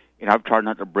 and I've tried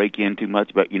not to break in too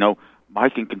much, but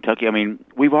Mike in Kentucky, I mean,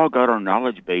 we've all got our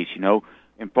knowledge base,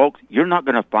 and folks, you're not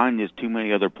going to find this too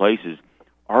many other places.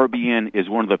 RBN is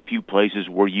one of the few places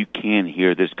where you can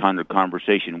hear this kind of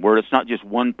conversation, where it's not just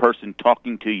one person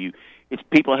talking to you; it's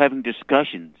people having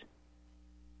discussions.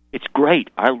 It's great.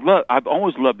 I've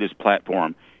always loved this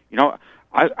platform.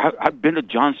 I've been to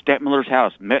John Stadtmiller's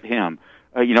house, met him.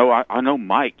 I know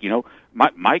Mike.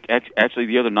 Mike actually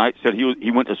the other night said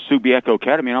he went to Subiaco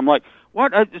Academy, and I'm like,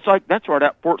 what? It's like that's right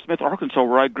out Fort Smith, Arkansas,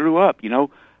 where I grew up.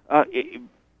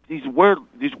 These weird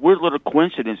little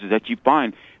coincidences that you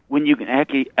find when you can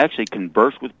actually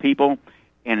converse with people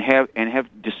and have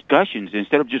discussions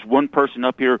instead of just one person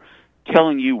up here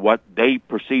telling you what they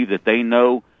perceive that they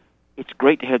know. It's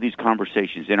great to have these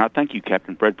conversations, and I thank you,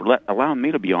 Captain Fred, for allowing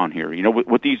me to be on here.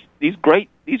 With these great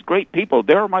people,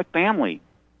 they're my family.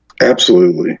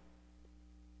 Absolutely.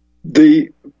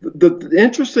 The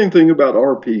interesting thing about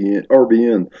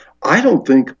RBN, I don't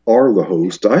think are the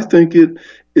host. I think it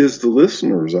is the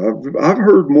listeners. I've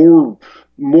heard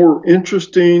more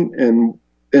interesting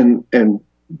and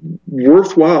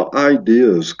worthwhile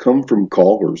ideas come from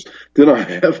callers than I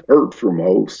have heard from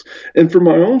hosts, and for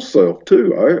my own self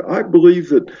too. I believe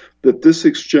that this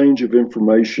exchange of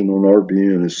information on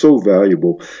RBN is so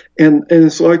valuable, and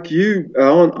it's like you,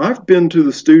 Alan. I've been to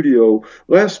the studio.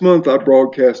 Last month I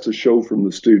broadcast a show from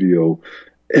the studio,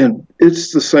 and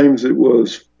it's the same as it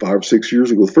was 5 or 6 years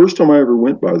ago. The first time I ever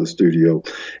went by the studio,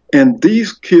 and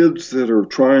these kids that are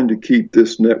trying to keep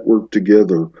this network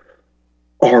together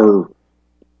are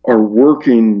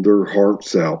working their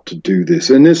hearts out to do this.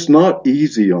 And it's not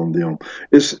easy on them.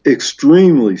 It's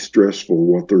extremely stressful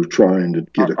what they're trying to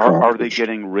get accomplished. Are they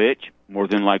getting rich? More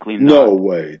than likely not. No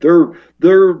way.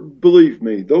 They're believe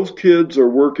me, those kids are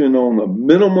working on a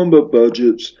minimum of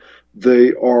budgets.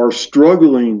 They are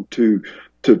struggling to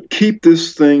keep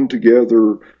this thing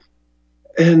together.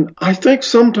 And I think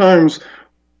sometimes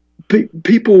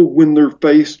people, when they're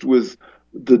faced with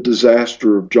the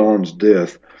disaster of John's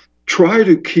death, try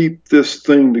to keep this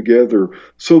thing together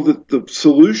so that the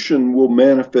solution will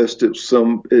manifest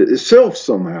itself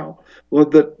somehow. Well,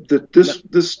 that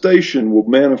this station will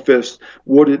manifest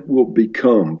what it will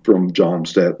become from John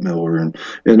Stadtmiller,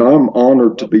 and I'm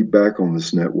honored to be back on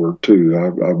this network too.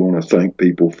 I want to thank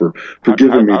people for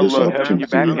giving me this opportunity. I love having you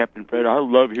back, Captain Fred. I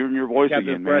love hearing your voice Captain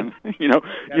again, Fred. Man.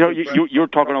 You were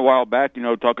talking a while back.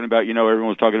 Talking about everyone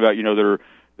was talking about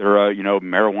their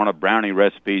marijuana brownie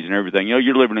recipes and everything.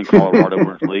 You're living in Colorado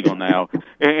where it's legal now.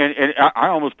 And I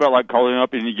almost felt like calling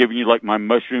up and giving you like my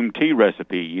mushroom tea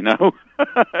recipe,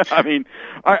 I mean,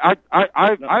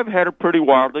 I've had a pretty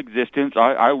wild existence.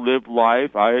 I lived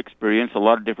life. I experienced a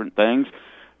lot of different things.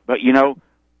 But,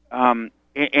 and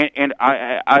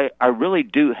I really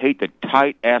do hate the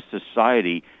tight-ass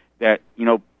society that,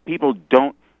 people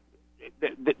don't,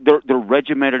 they're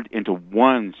regimented into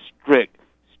one strict,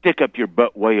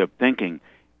 stick-up-your-butt way of thinking.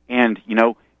 And,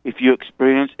 if you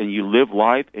experience and you live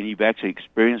life and you've actually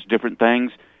experienced different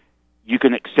things, you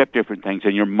can accept different things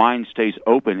and your mind stays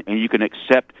open and you can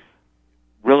accept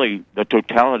really the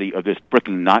totality of this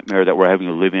freaking nightmare that we're having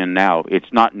to live in now.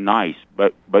 It's not nice,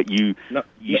 but you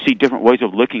see different ways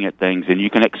of looking at things and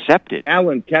you can accept it.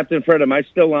 Alan, Captain Fred, am I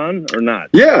still on or not?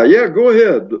 Yeah, go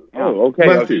ahead. Oh, okay.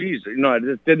 Matthew. I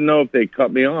just didn't know if they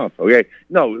cut me off. Okay.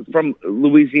 No, from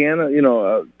Louisiana,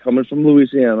 coming from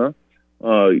Louisiana,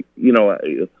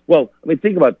 well, I mean,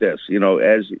 think about this,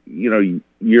 as,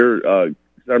 you're, I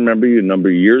remember you a number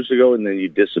of years ago and then you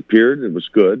disappeared. It was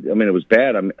good. I mean, it was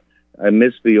bad. I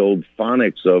missed the old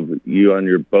phonics of you on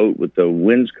your boat with the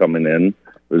winds coming in.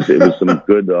 It was some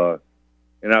good,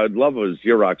 and I would love a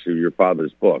Xerox of your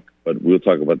father's book, but we'll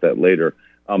talk about that later.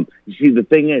 You see, the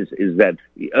thing is that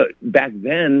back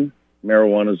then,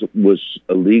 marijuana was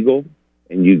illegal,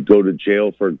 and you'd go to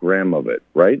jail for a gram of it,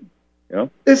 right? You know,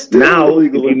 it's still now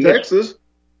illegal in Texas.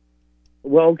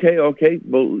 Well, okay.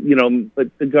 Well,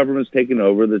 but the government's taken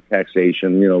over the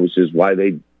taxation, which is why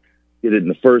they did it in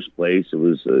the first place. It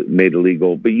was made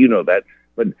illegal, but you know that.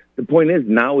 But the point is,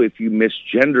 now if you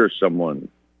misgender someone,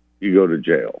 you go to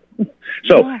jail.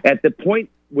 So at the point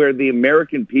where the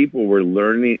American people were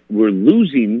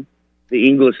losing the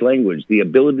English language, the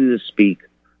ability to speak,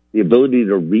 the ability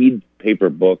to read paper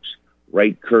books,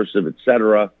 write cursive,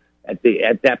 etc. At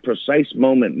that precise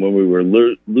moment when we were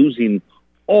losing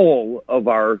all of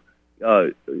our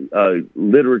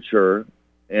literature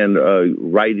and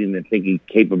writing and thinking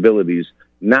capabilities,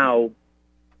 now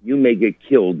you may get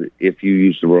killed if you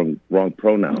use the wrong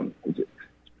pronoun. It's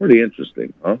pretty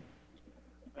interesting, huh?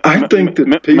 I think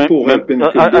that people have been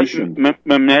conditioned.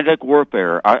 Mimetic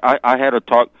warfare. I had a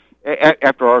talk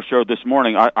after our show this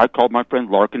morning. I called my friend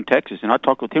Larkin, Texas, and I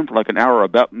talked with him for like an hour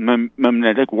about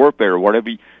mimetic warfare, whatever,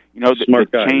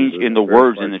 the change in the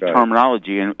words and the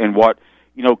terminology and what,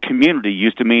 community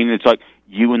used to mean. It's like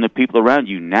you and the people around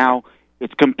you. Now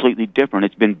it's completely different.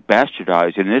 It's been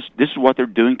bastardized, and this is what they're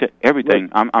doing to everything.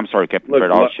 I'm sorry, Captain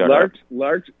Fred. I'll shut up.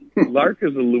 Lark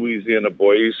is a Louisiana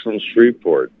boy. He's from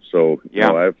Shreveport, so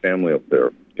I have family up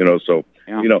there. The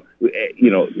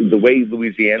way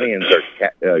Louisianians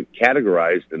are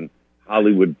categorized, and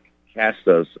Hollywood cast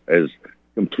us as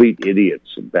complete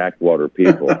idiots, backwater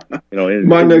people.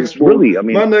 My next door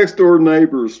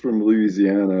neighbor is from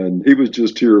Louisiana, and he was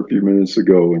just here a few minutes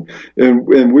ago,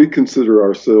 and we consider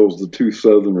ourselves the two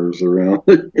Southerners around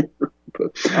here.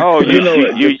 But,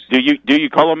 do you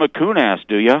call him a coon ass?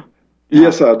 Do you?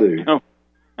 Yes, I do. So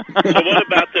what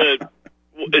about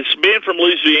it's being from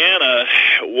Louisiana?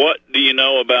 What do you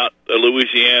know about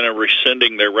Louisiana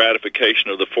rescinding their ratification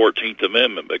of the 14th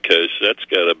Amendment? Because that's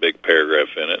got a big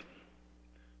paragraph in it.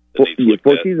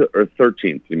 14th or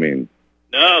 13th, you mean?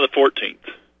 No, the 14th.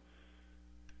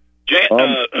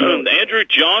 Andrew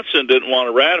Johnson didn't want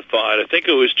to ratify it. I think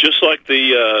it was just like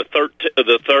the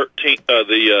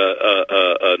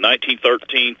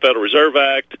 1913 Federal Reserve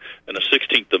Act and the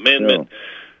 16th Amendment. Yeah.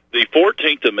 The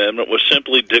 14th Amendment was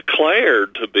simply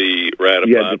declared to be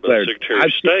ratified by the Secretary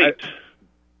of State.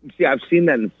 See, I've seen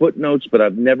that in footnotes, but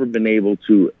I've never been able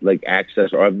to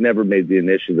access, or I've never made the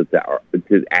initiative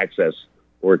to access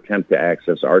or attempt to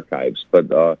access archives.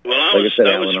 But I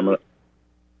was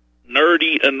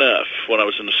nerdy enough when I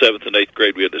was in the 7th and 8th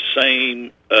grade. We had the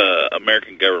same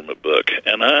American government book,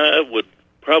 and I would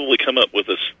probably come up with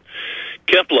a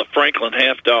couple of Franklin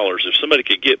 $50 if somebody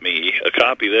could get me a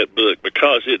copy of that book,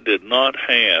 because it did not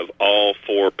have all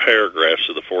 4 paragraphs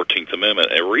of the 14th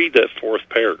Amendment. And read that 4th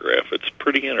paragraph. It's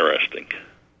pretty interesting.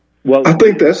 Well, I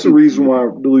think that's the reason why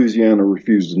Louisiana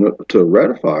refused to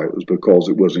ratify it, was because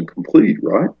it wasn't complete,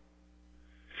 right?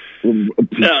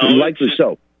 No, likely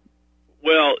so.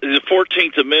 Well, the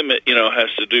 14th Amendment,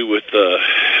 has to do with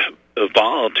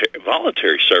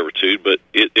voluntary servitude, but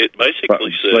it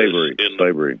basically says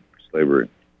slavery.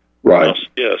 Right.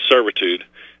 Servitude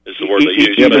is the word they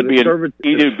use. Either be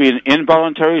an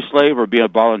involuntary slave or be a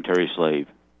voluntary slave.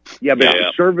 Yeah,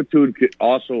 but servitude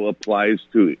also applies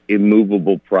to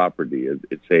immovable property.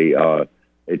 It's a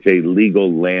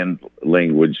legal land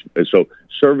language. So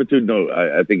servitude,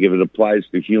 I think if it applies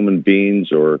to human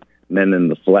beings or men in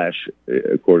the flesh,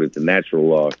 according to natural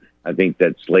law, I think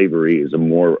that slavery is a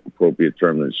more appropriate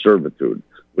term than servitude,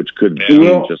 which could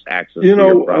mean just access to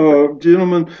your property.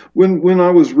 Gentlemen, when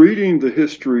I was reading the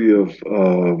history of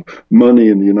money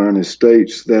in the United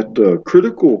States, that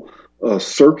critical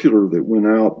circular that went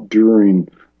out during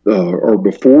or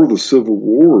before the Civil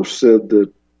War said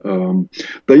that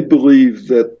they believed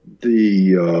that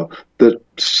that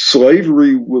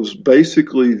slavery was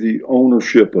basically the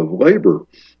ownership of labor,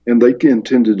 and they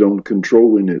intended on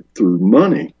controlling it through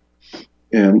money.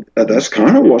 And that's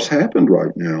kind of what's happened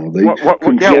right now. They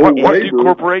control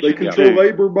labor. They control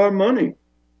labor by money.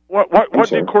 What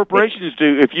do corporations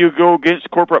do? If you go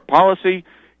against corporate policy,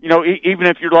 even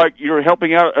if you're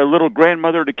helping out a little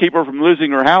grandmother to keep her from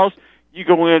losing her house, you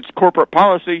go against corporate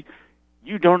policy,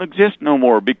 you don't exist no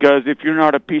more, because if you're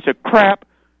not a piece of crap,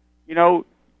 you don't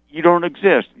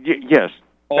exist. Yes.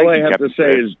 All I have to say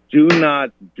is do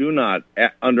not,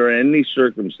 under any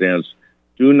circumstance,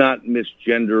 do not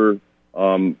misgender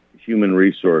human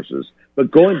resources.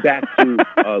 But going back to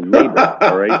labor,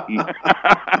 all right?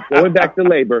 Going back to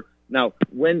labor. Now,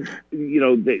 when,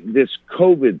 this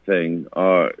COVID thing,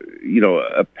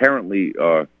 apparently,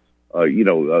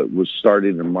 was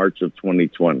started in March of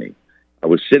 2020. I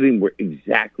was sitting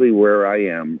exactly where I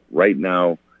am right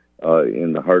now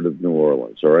in the heart of New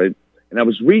Orleans, all right? And I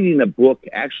was reading a book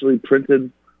actually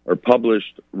printed or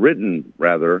written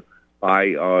rather,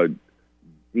 by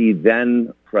the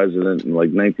then president in like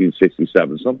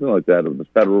 1967, something like that, of the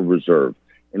Federal Reserve.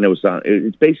 And it was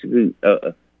it's basically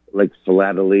like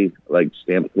philately, like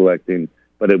stamp collecting,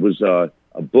 but it was a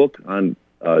book on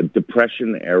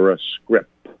Depression era scrip.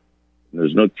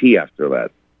 There's no T after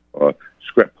that,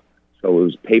 scrip. So it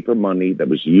was paper money that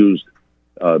was used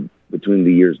between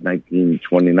the years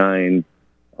 1929,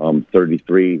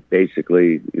 33,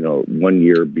 basically, 1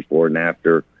 year before and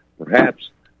after, perhaps.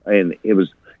 And it was,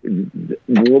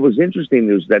 what was interesting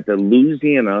is that the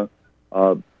Louisiana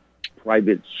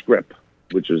private scrip,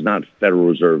 which is not Federal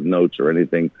Reserve notes or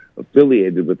anything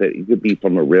affiliated with it, it could be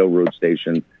from a railroad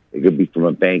station, it could be from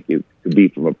a bank, it could be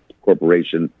from a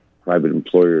corporation, private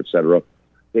employer, etc.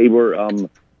 They were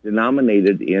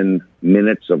denominated in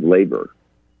minutes of labor.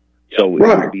 So it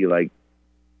would be like,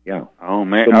 yeah. Oh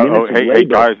man! So hey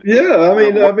guys. Yeah, I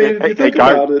mean, if you think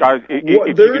about it, guys,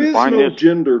 there is no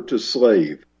gender to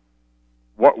slave.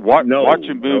 Watch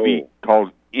a movie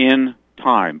called In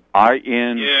Time.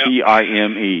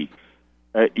 INTIME.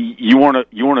 You want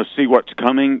to see what's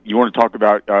coming? You want to talk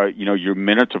about your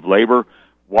minutes of labor?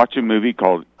 Watch a movie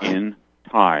called In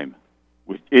Time.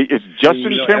 It's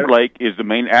Justin Timberlake is the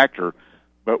main actor,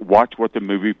 but watch what the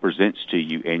movie presents to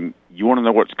you, and you want to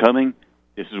know what's coming.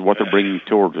 This is what they're bringing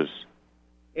towards us.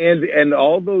 And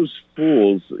all those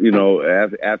fools,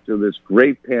 after this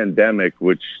great pandemic,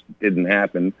 which didn't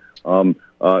happen,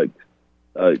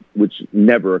 which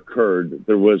never occurred,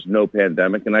 there was no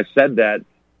pandemic. And I said that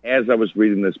as I was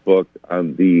reading this book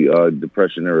on the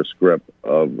Depression-era script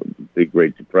of the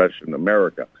Great Depression in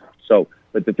America. So,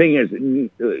 but the thing is,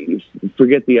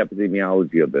 forget the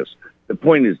epidemiology of this. The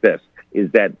point is this,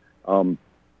 is that,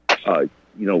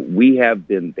 we have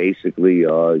been basically,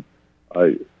 thrown,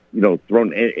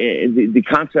 the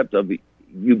concept of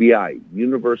UBI,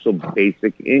 Universal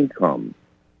Basic Income,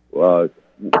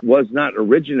 was not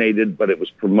originated, but it was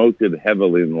promoted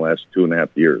heavily in the last 2.5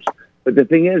 years. But the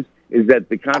thing is that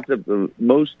the concept of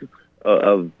most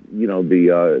of,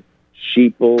 the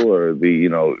sheeple or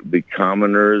the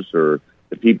commoners or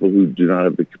the people who do not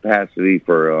have the capacity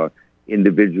for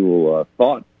individual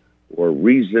thought or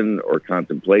reason or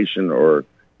contemplation or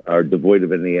are devoid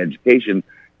of any education,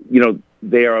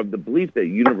 they are of the belief that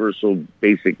universal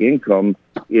basic income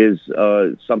is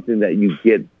something that you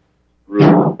get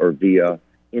through or via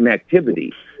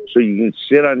inactivity. So you can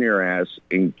sit on your ass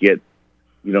and get,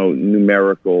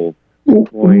 numerical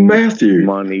coins, Matthew,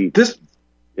 money.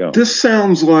 This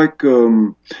sounds like,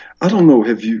 I don't know,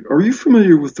 are you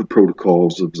familiar with the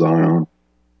Protocols of Zion?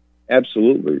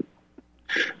 Absolutely.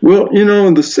 Well,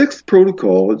 in the 6th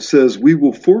protocol, it says we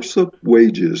will force up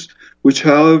wages, which,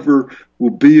 however, will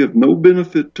be of no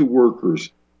benefit to workers.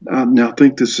 Now, I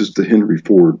think this is the Henry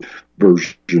Ford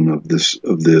version of this.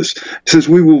 It says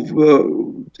we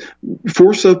will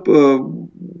force up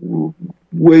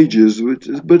wages,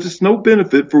 but it's no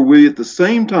benefit, for we at the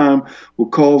same time will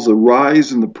cause a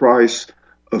rise in the price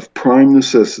of prime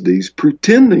necessities,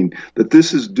 pretending that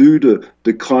this is due to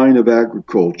decline of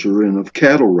agriculture and of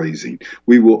cattle raising.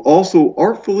 We will also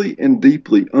artfully and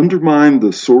deeply undermine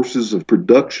the sources of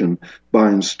production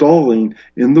by installing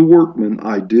in the workmen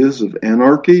ideas of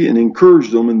anarchy and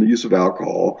encourage them in the use of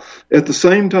alcohol, at the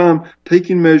same time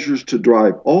taking measures to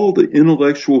drive all the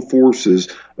intellectual forces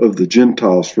of the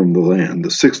Gentiles from the land, the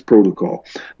 6th protocol.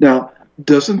 Now,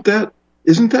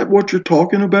 isn't that what you're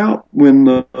talking about?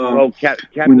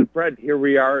 Captain Fred, here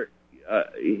we are,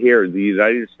 the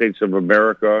United States of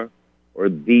America, or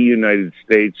the United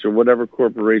States, or whatever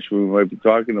corporation we might be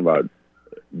talking about.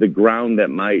 The ground that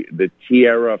the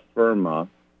tierra firma,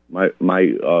 my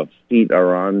feet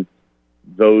are on,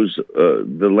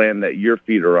 the land that your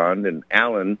feet are on, and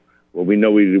Alan, well, we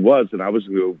know who he was, and I was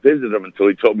going to go visit him until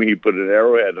he told me he put an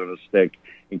arrowhead on a stick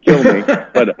and kill me.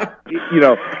 But I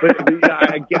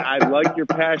like your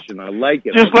passion. I like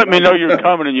it. Just let me know you're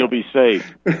coming, and you'll be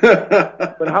safe.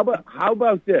 But how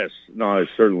about this? No, I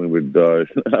certainly would.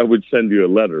 I would send you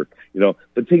a letter.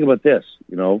 But think about this.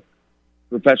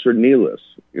 Professor Nealis,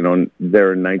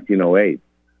 there in 1908,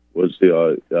 was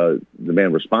the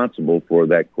man responsible for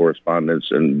that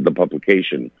correspondence and the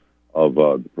publication of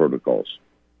the protocols.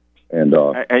 And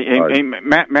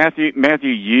Matthew,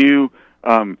 you,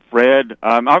 Fred,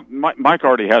 Mike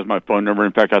already has my phone number.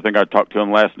 In fact, I think I talked to him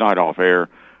last night off air.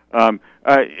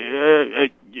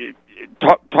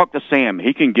 Talk to Sam.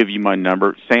 He can give you my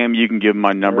number. Sam, you can give him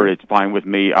my number. It's fine with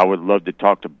me. I would love to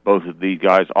talk to both of these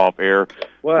guys off air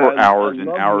for hours and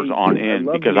hours on end,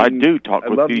 because I do talk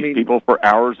with these people for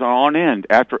hours on end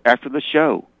after the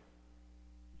show.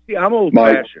 See, I'm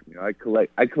old-fashioned. You know,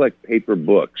 I collect paper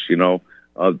books. You know,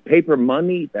 paper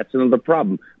money. That's another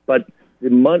problem. But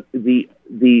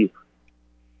the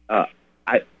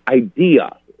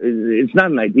idea. It's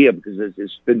not an idea because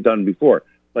it's been done before.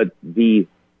 But the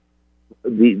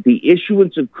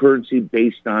issuance of currency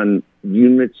based on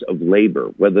units of labor,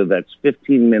 whether that's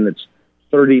 15 minutes,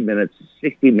 30 minutes,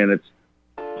 60 minutes,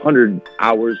 100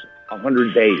 hours,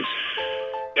 100 days.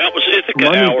 That was Ithaca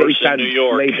hours in New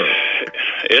York. Labor.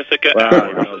 Ithaca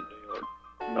hours.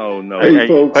 No. Hey,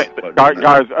 folks.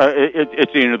 Guys,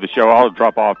 it's the end of the show. I'll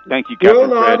drop off. Thank you, Captain Well,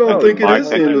 no, I don't think it is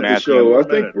the end of the show. I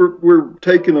think we're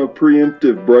taking a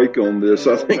preemptive break on this.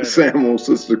 I think Sam wants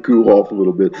us to cool off a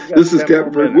little bit. This is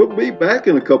Captain Fred. We'll be back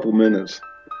in a couple minutes.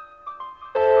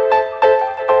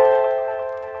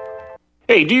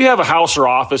 Hey, do you have a house or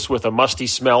office with a musty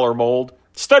smell or mold?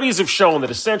 Studies have shown that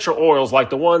essential oils like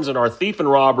the ones in our Thief and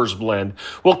Robbers blend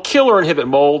will kill or inhibit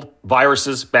mold,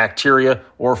 viruses, bacteria,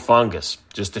 or fungus.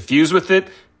 Just diffuse with it,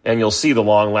 and you'll see the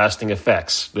long-lasting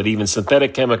effects that even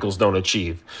synthetic chemicals don't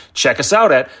achieve. Check us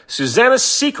out at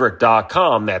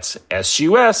SusanasSecret.com. That's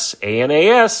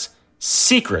SUSANAS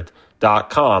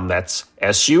Secret.com. That's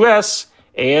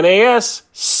SUSANAS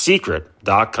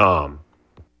Secret.com.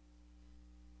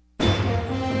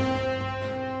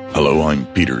 Hello, I'm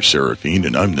Peter Serafine,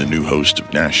 and I'm the new host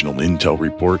of National Intel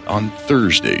Report on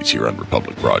Thursdays here on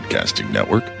Republic Broadcasting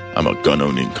Network. I'm a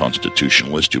gun-owning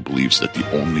constitutionalist who believes that the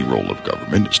only role of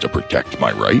government is to protect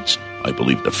my rights. I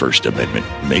believe the First Amendment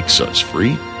makes us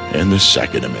free, and the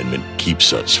Second Amendment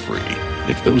keeps us free.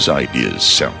 If those ideas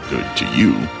sound good to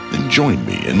you, then join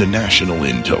me in the National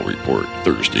Intel Report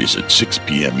Thursdays at 6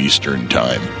 p.m. Eastern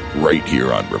Time, right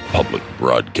here on Republic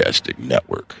Broadcasting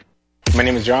Network. My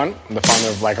name is John. I'm the founder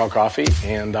of Blackout Coffee,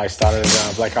 and I started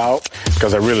Blackout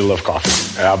because I really love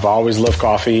coffee. I've always loved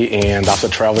coffee, and after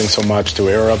traveling so much to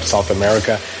Europe, South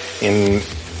America, and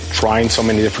trying so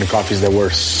many different coffees that were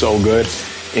so good,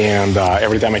 and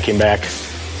every time I came back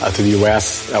to the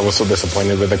U.S., I was so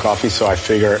disappointed with the coffee, so I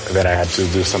figured that I had to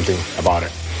do something about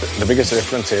it. The biggest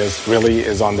difference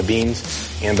is on the beans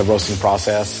and the roasting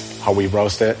process, how we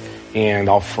roast it, and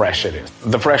how fresh it is.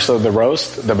 The fresher the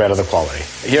roast, the better the quality.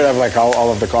 Here I have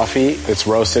all of the coffee. It's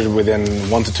roasted within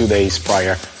 1 to 2 days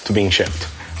prior to being shipped.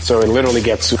 So it literally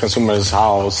gets to consumers'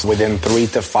 house within 3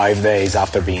 to 5 days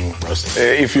after being roasted.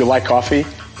 If you like coffee,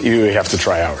 you have to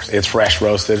try ours. It's fresh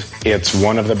roasted. It's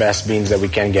one of the best beans that we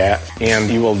can get, and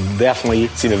you will definitely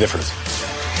see the difference.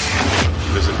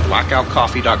 Visit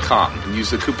blackoutcoffee.com and use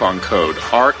the coupon code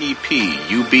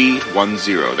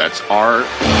REPUB10. That's REPUB10.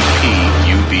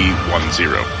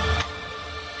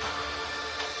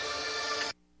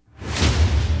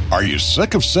 Are you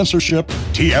sick of censorship?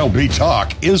 TLB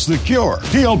Talk is the cure.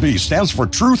 TLB stands for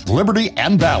Truth, Liberty,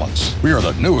 and Balance. We are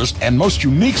the newest and most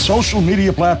unique social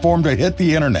media platform to hit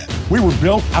the internet. We were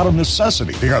built out of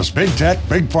necessity because Big Tech,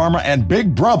 Big Pharma, and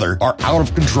Big Brother are out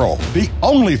of control. The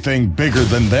only thing bigger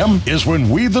than them is when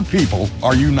we, the people,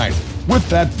 are united. With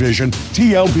that vision,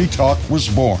 TLB Talk was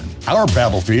born. Our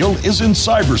battlefield is in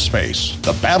cyberspace.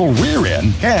 The battle we're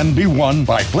in can be won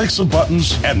by clicks of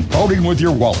buttons and voting with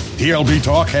your wallet. TLB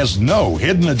Talk has no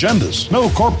hidden agendas,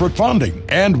 no corporate funding,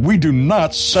 and we do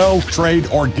not sell, trade,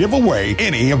 or give away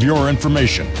any of your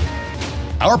information.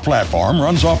 Our platform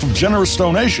runs off of generous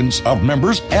donations of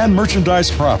members and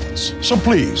merchandise profits. So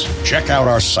please, check out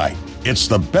our site. It's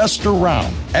the best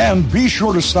around. And be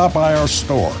sure to stop by our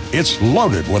store. It's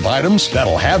loaded with items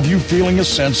that'll have you feeling a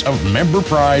sense of member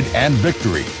pride and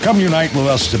victory. Come unite with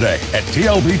us today at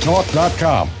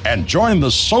TLBTalk.com and join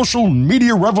the social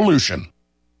media revolution.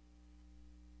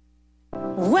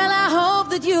 Well, I hope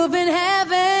that you've been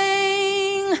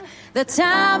having the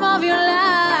time of your life.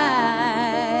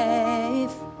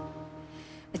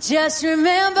 Just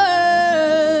remember,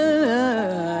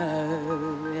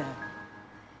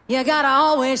 you gotta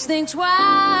always think twice.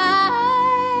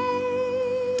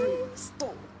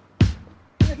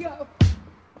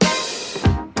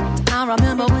 I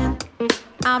remember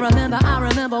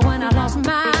when I lost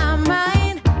my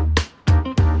mind.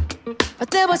 But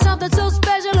there was something so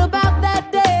special about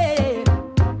that day.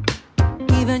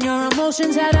 Even your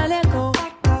emotions had an echo.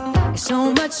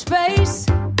 So much space.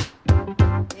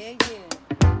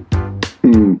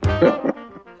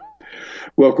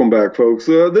 Welcome back, folks.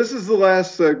 This is the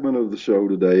last segment of the show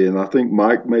today, and I think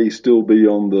Mike may still be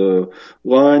on the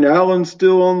line. Alan's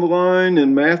still on the line,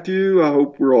 and Matthew, I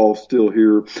hope we're all still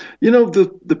here. You know, the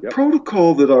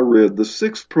protocol that I read, the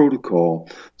 6th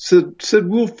protocol, said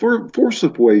we'll force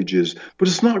up wages, but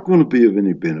it's not going to be of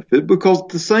any benefit because at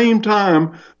the same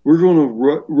time, we're going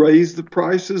to raise the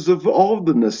prices of all of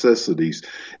the necessities.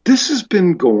 This has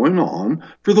been going on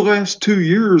for the last 2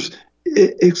 years.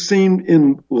 It seemed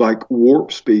in like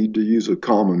warp speed, to use a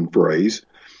common phrase,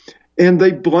 and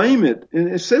they blame it. And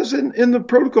it says in the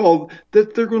protocol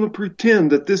that they're going to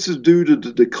pretend that this is due to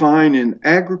the decline in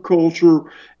agriculture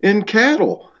and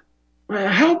cattle.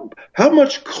 How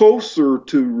much closer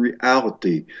to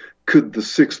reality could the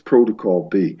 6th protocol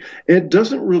be? And it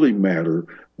doesn't really matter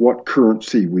what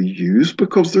currency we use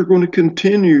because they're going to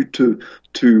continue to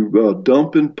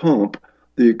dump and pump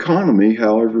the economy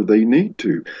however they need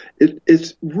to.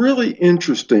 It's really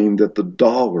interesting that the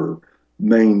dollar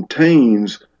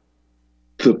maintains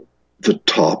the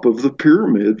top of the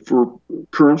pyramid for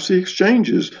currency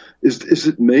exchanges. Is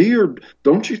it me, or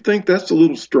don't you think that's a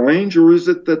little strange, or is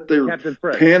it that they're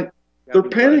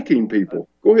panicking people?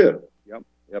 Go ahead. Yep.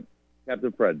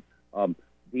 Captain Fred.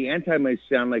 The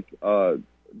anti-Masonic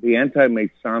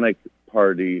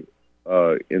Party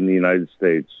in the United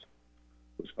States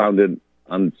was founded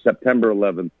on September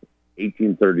 11th,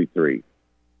 1833,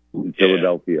 in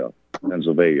Philadelphia,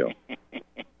 Pennsylvania.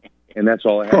 And that's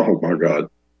all I have. Oh, my God.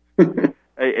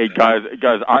 Hey, guys,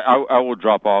 I will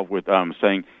drop off with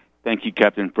saying thank you,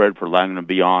 Captain Fred, for allowing me to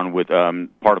be on with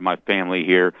part of my family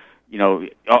here. You know,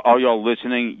 all y'all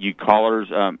listening, you callers,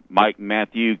 Mike,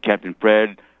 Matthew, Captain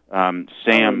Fred,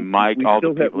 Sam, Mike, all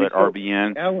the people at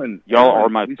RBN. Alan, y'all are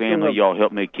my family. Y'all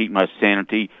help me keep my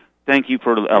sanity. Thank you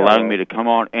for allowing me to come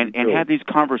on and have these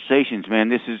conversations, man.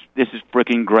 This is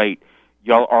freaking great.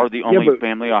 Y'all are the only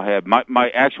family I have.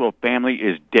 My actual family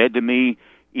is dead to me,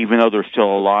 even though they're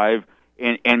still alive.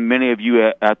 And many of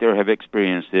you out there have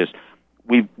experienced this.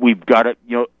 We've got it,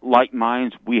 you know, like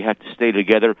minds. We have to stay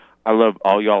together. I love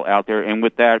all y'all out there. And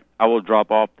with that, I will drop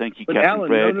off. Thank you, Captain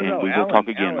Fred, and we will talk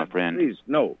again, my friend. Please,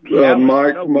 no.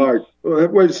 Mike.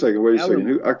 Wait a second. We still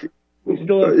have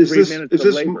 3 minutes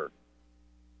of labor.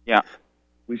 Yeah.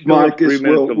 Mike, is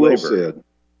well said.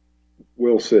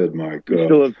 Well said, Mike. We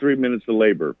still have 3 minutes of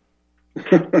labor.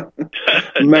 Matthew.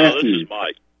 No, this is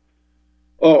Mike.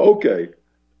 Oh, okay.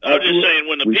 I'm just saying,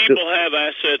 when the people have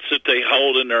assets that they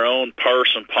hold in their own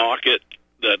purse and pocket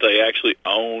that they actually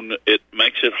own, it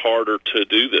makes it harder to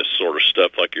do this sort of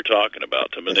stuff like you're talking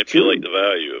about, to manipulate the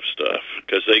value of stuff,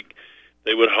 because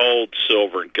they would hold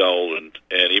silver and gold and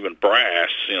even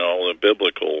brass, you know, the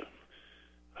biblical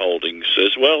holdings,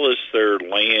 as well as their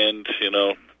land, you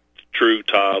know, true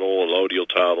title, allodial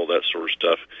title, that sort of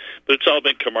stuff. But it's all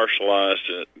been commercialized,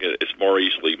 and it's more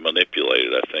easily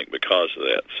manipulated, I think, because of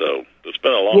that. So it's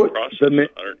been a long process,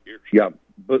 100 years. Yeah,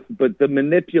 but the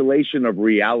manipulation of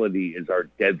reality is our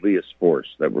deadliest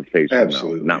force that we're facing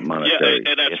now, not monetary.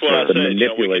 Yeah, and that's what I said. You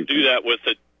know, we can do that with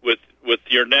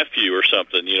your nephew or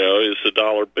something. You know, it's a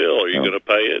dollar bill. Are you going to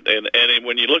pay it? And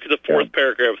when you look at the 4th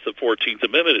paragraph of the 14th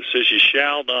Amendment, it says you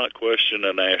shall not question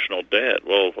a national debt.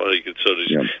 Well,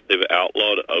 they've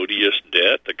outlawed odious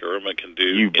debt. The government can do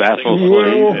you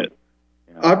vassal.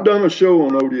 I've done a show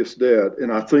on odious debt,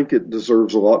 and I think it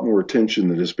deserves a lot more attention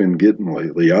than it's been getting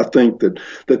lately. I think that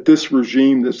this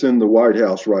regime that's in the White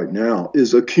House right now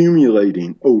is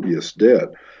accumulating odious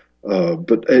debt.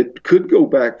 But it could go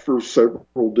back for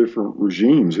several different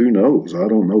regimes. Who knows? I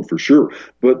don't know for sure.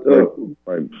 But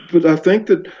but I think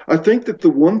that the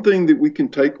one thing that we can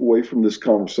take away from this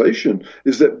conversation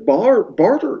is that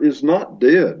barter is not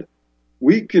dead.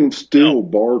 We can still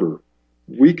barter.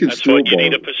 That's why you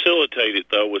need to facilitate it,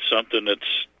 though, with something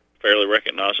that's fairly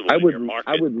recognizable in your market.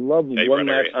 I would love one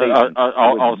last statement.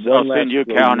 I'll send you a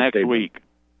cow next week.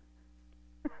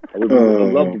 I would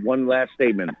love one last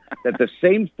statement, that the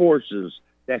same forces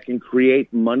that can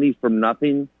create money from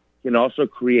nothing can also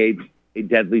create a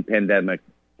deadly pandemic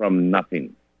from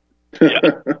nothing.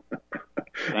 Yeah.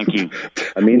 Thank you.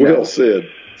 I mean, well said.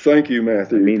 Thank you,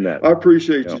 Matthew. I mean that. I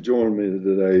appreciate you joining me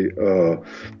today.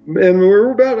 And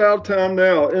we're about out of time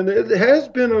now. And it has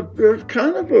been a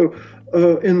kind of a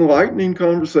enlightening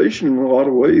conversation in a lot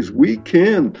of ways. We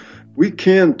can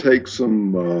take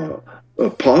some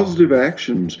positive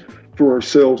actions for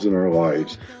ourselves in our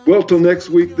lives. Well, till next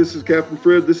week, this is Captain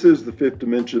Fred. This is the Fifth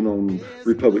Dimension on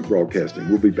Republic Broadcasting.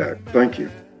 We'll be back. Thank you.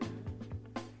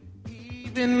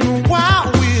 Even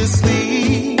while we're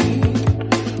asleep,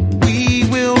 we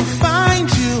will find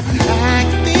you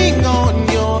acting on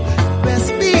your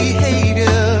best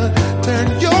behavior.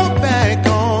 Turn your back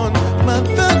on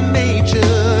Mother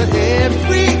Nature.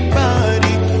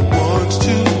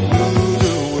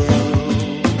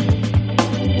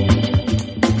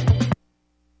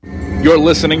 You're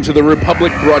listening to the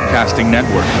Republic Broadcasting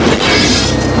Network.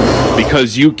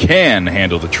 Because you can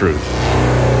handle the truth.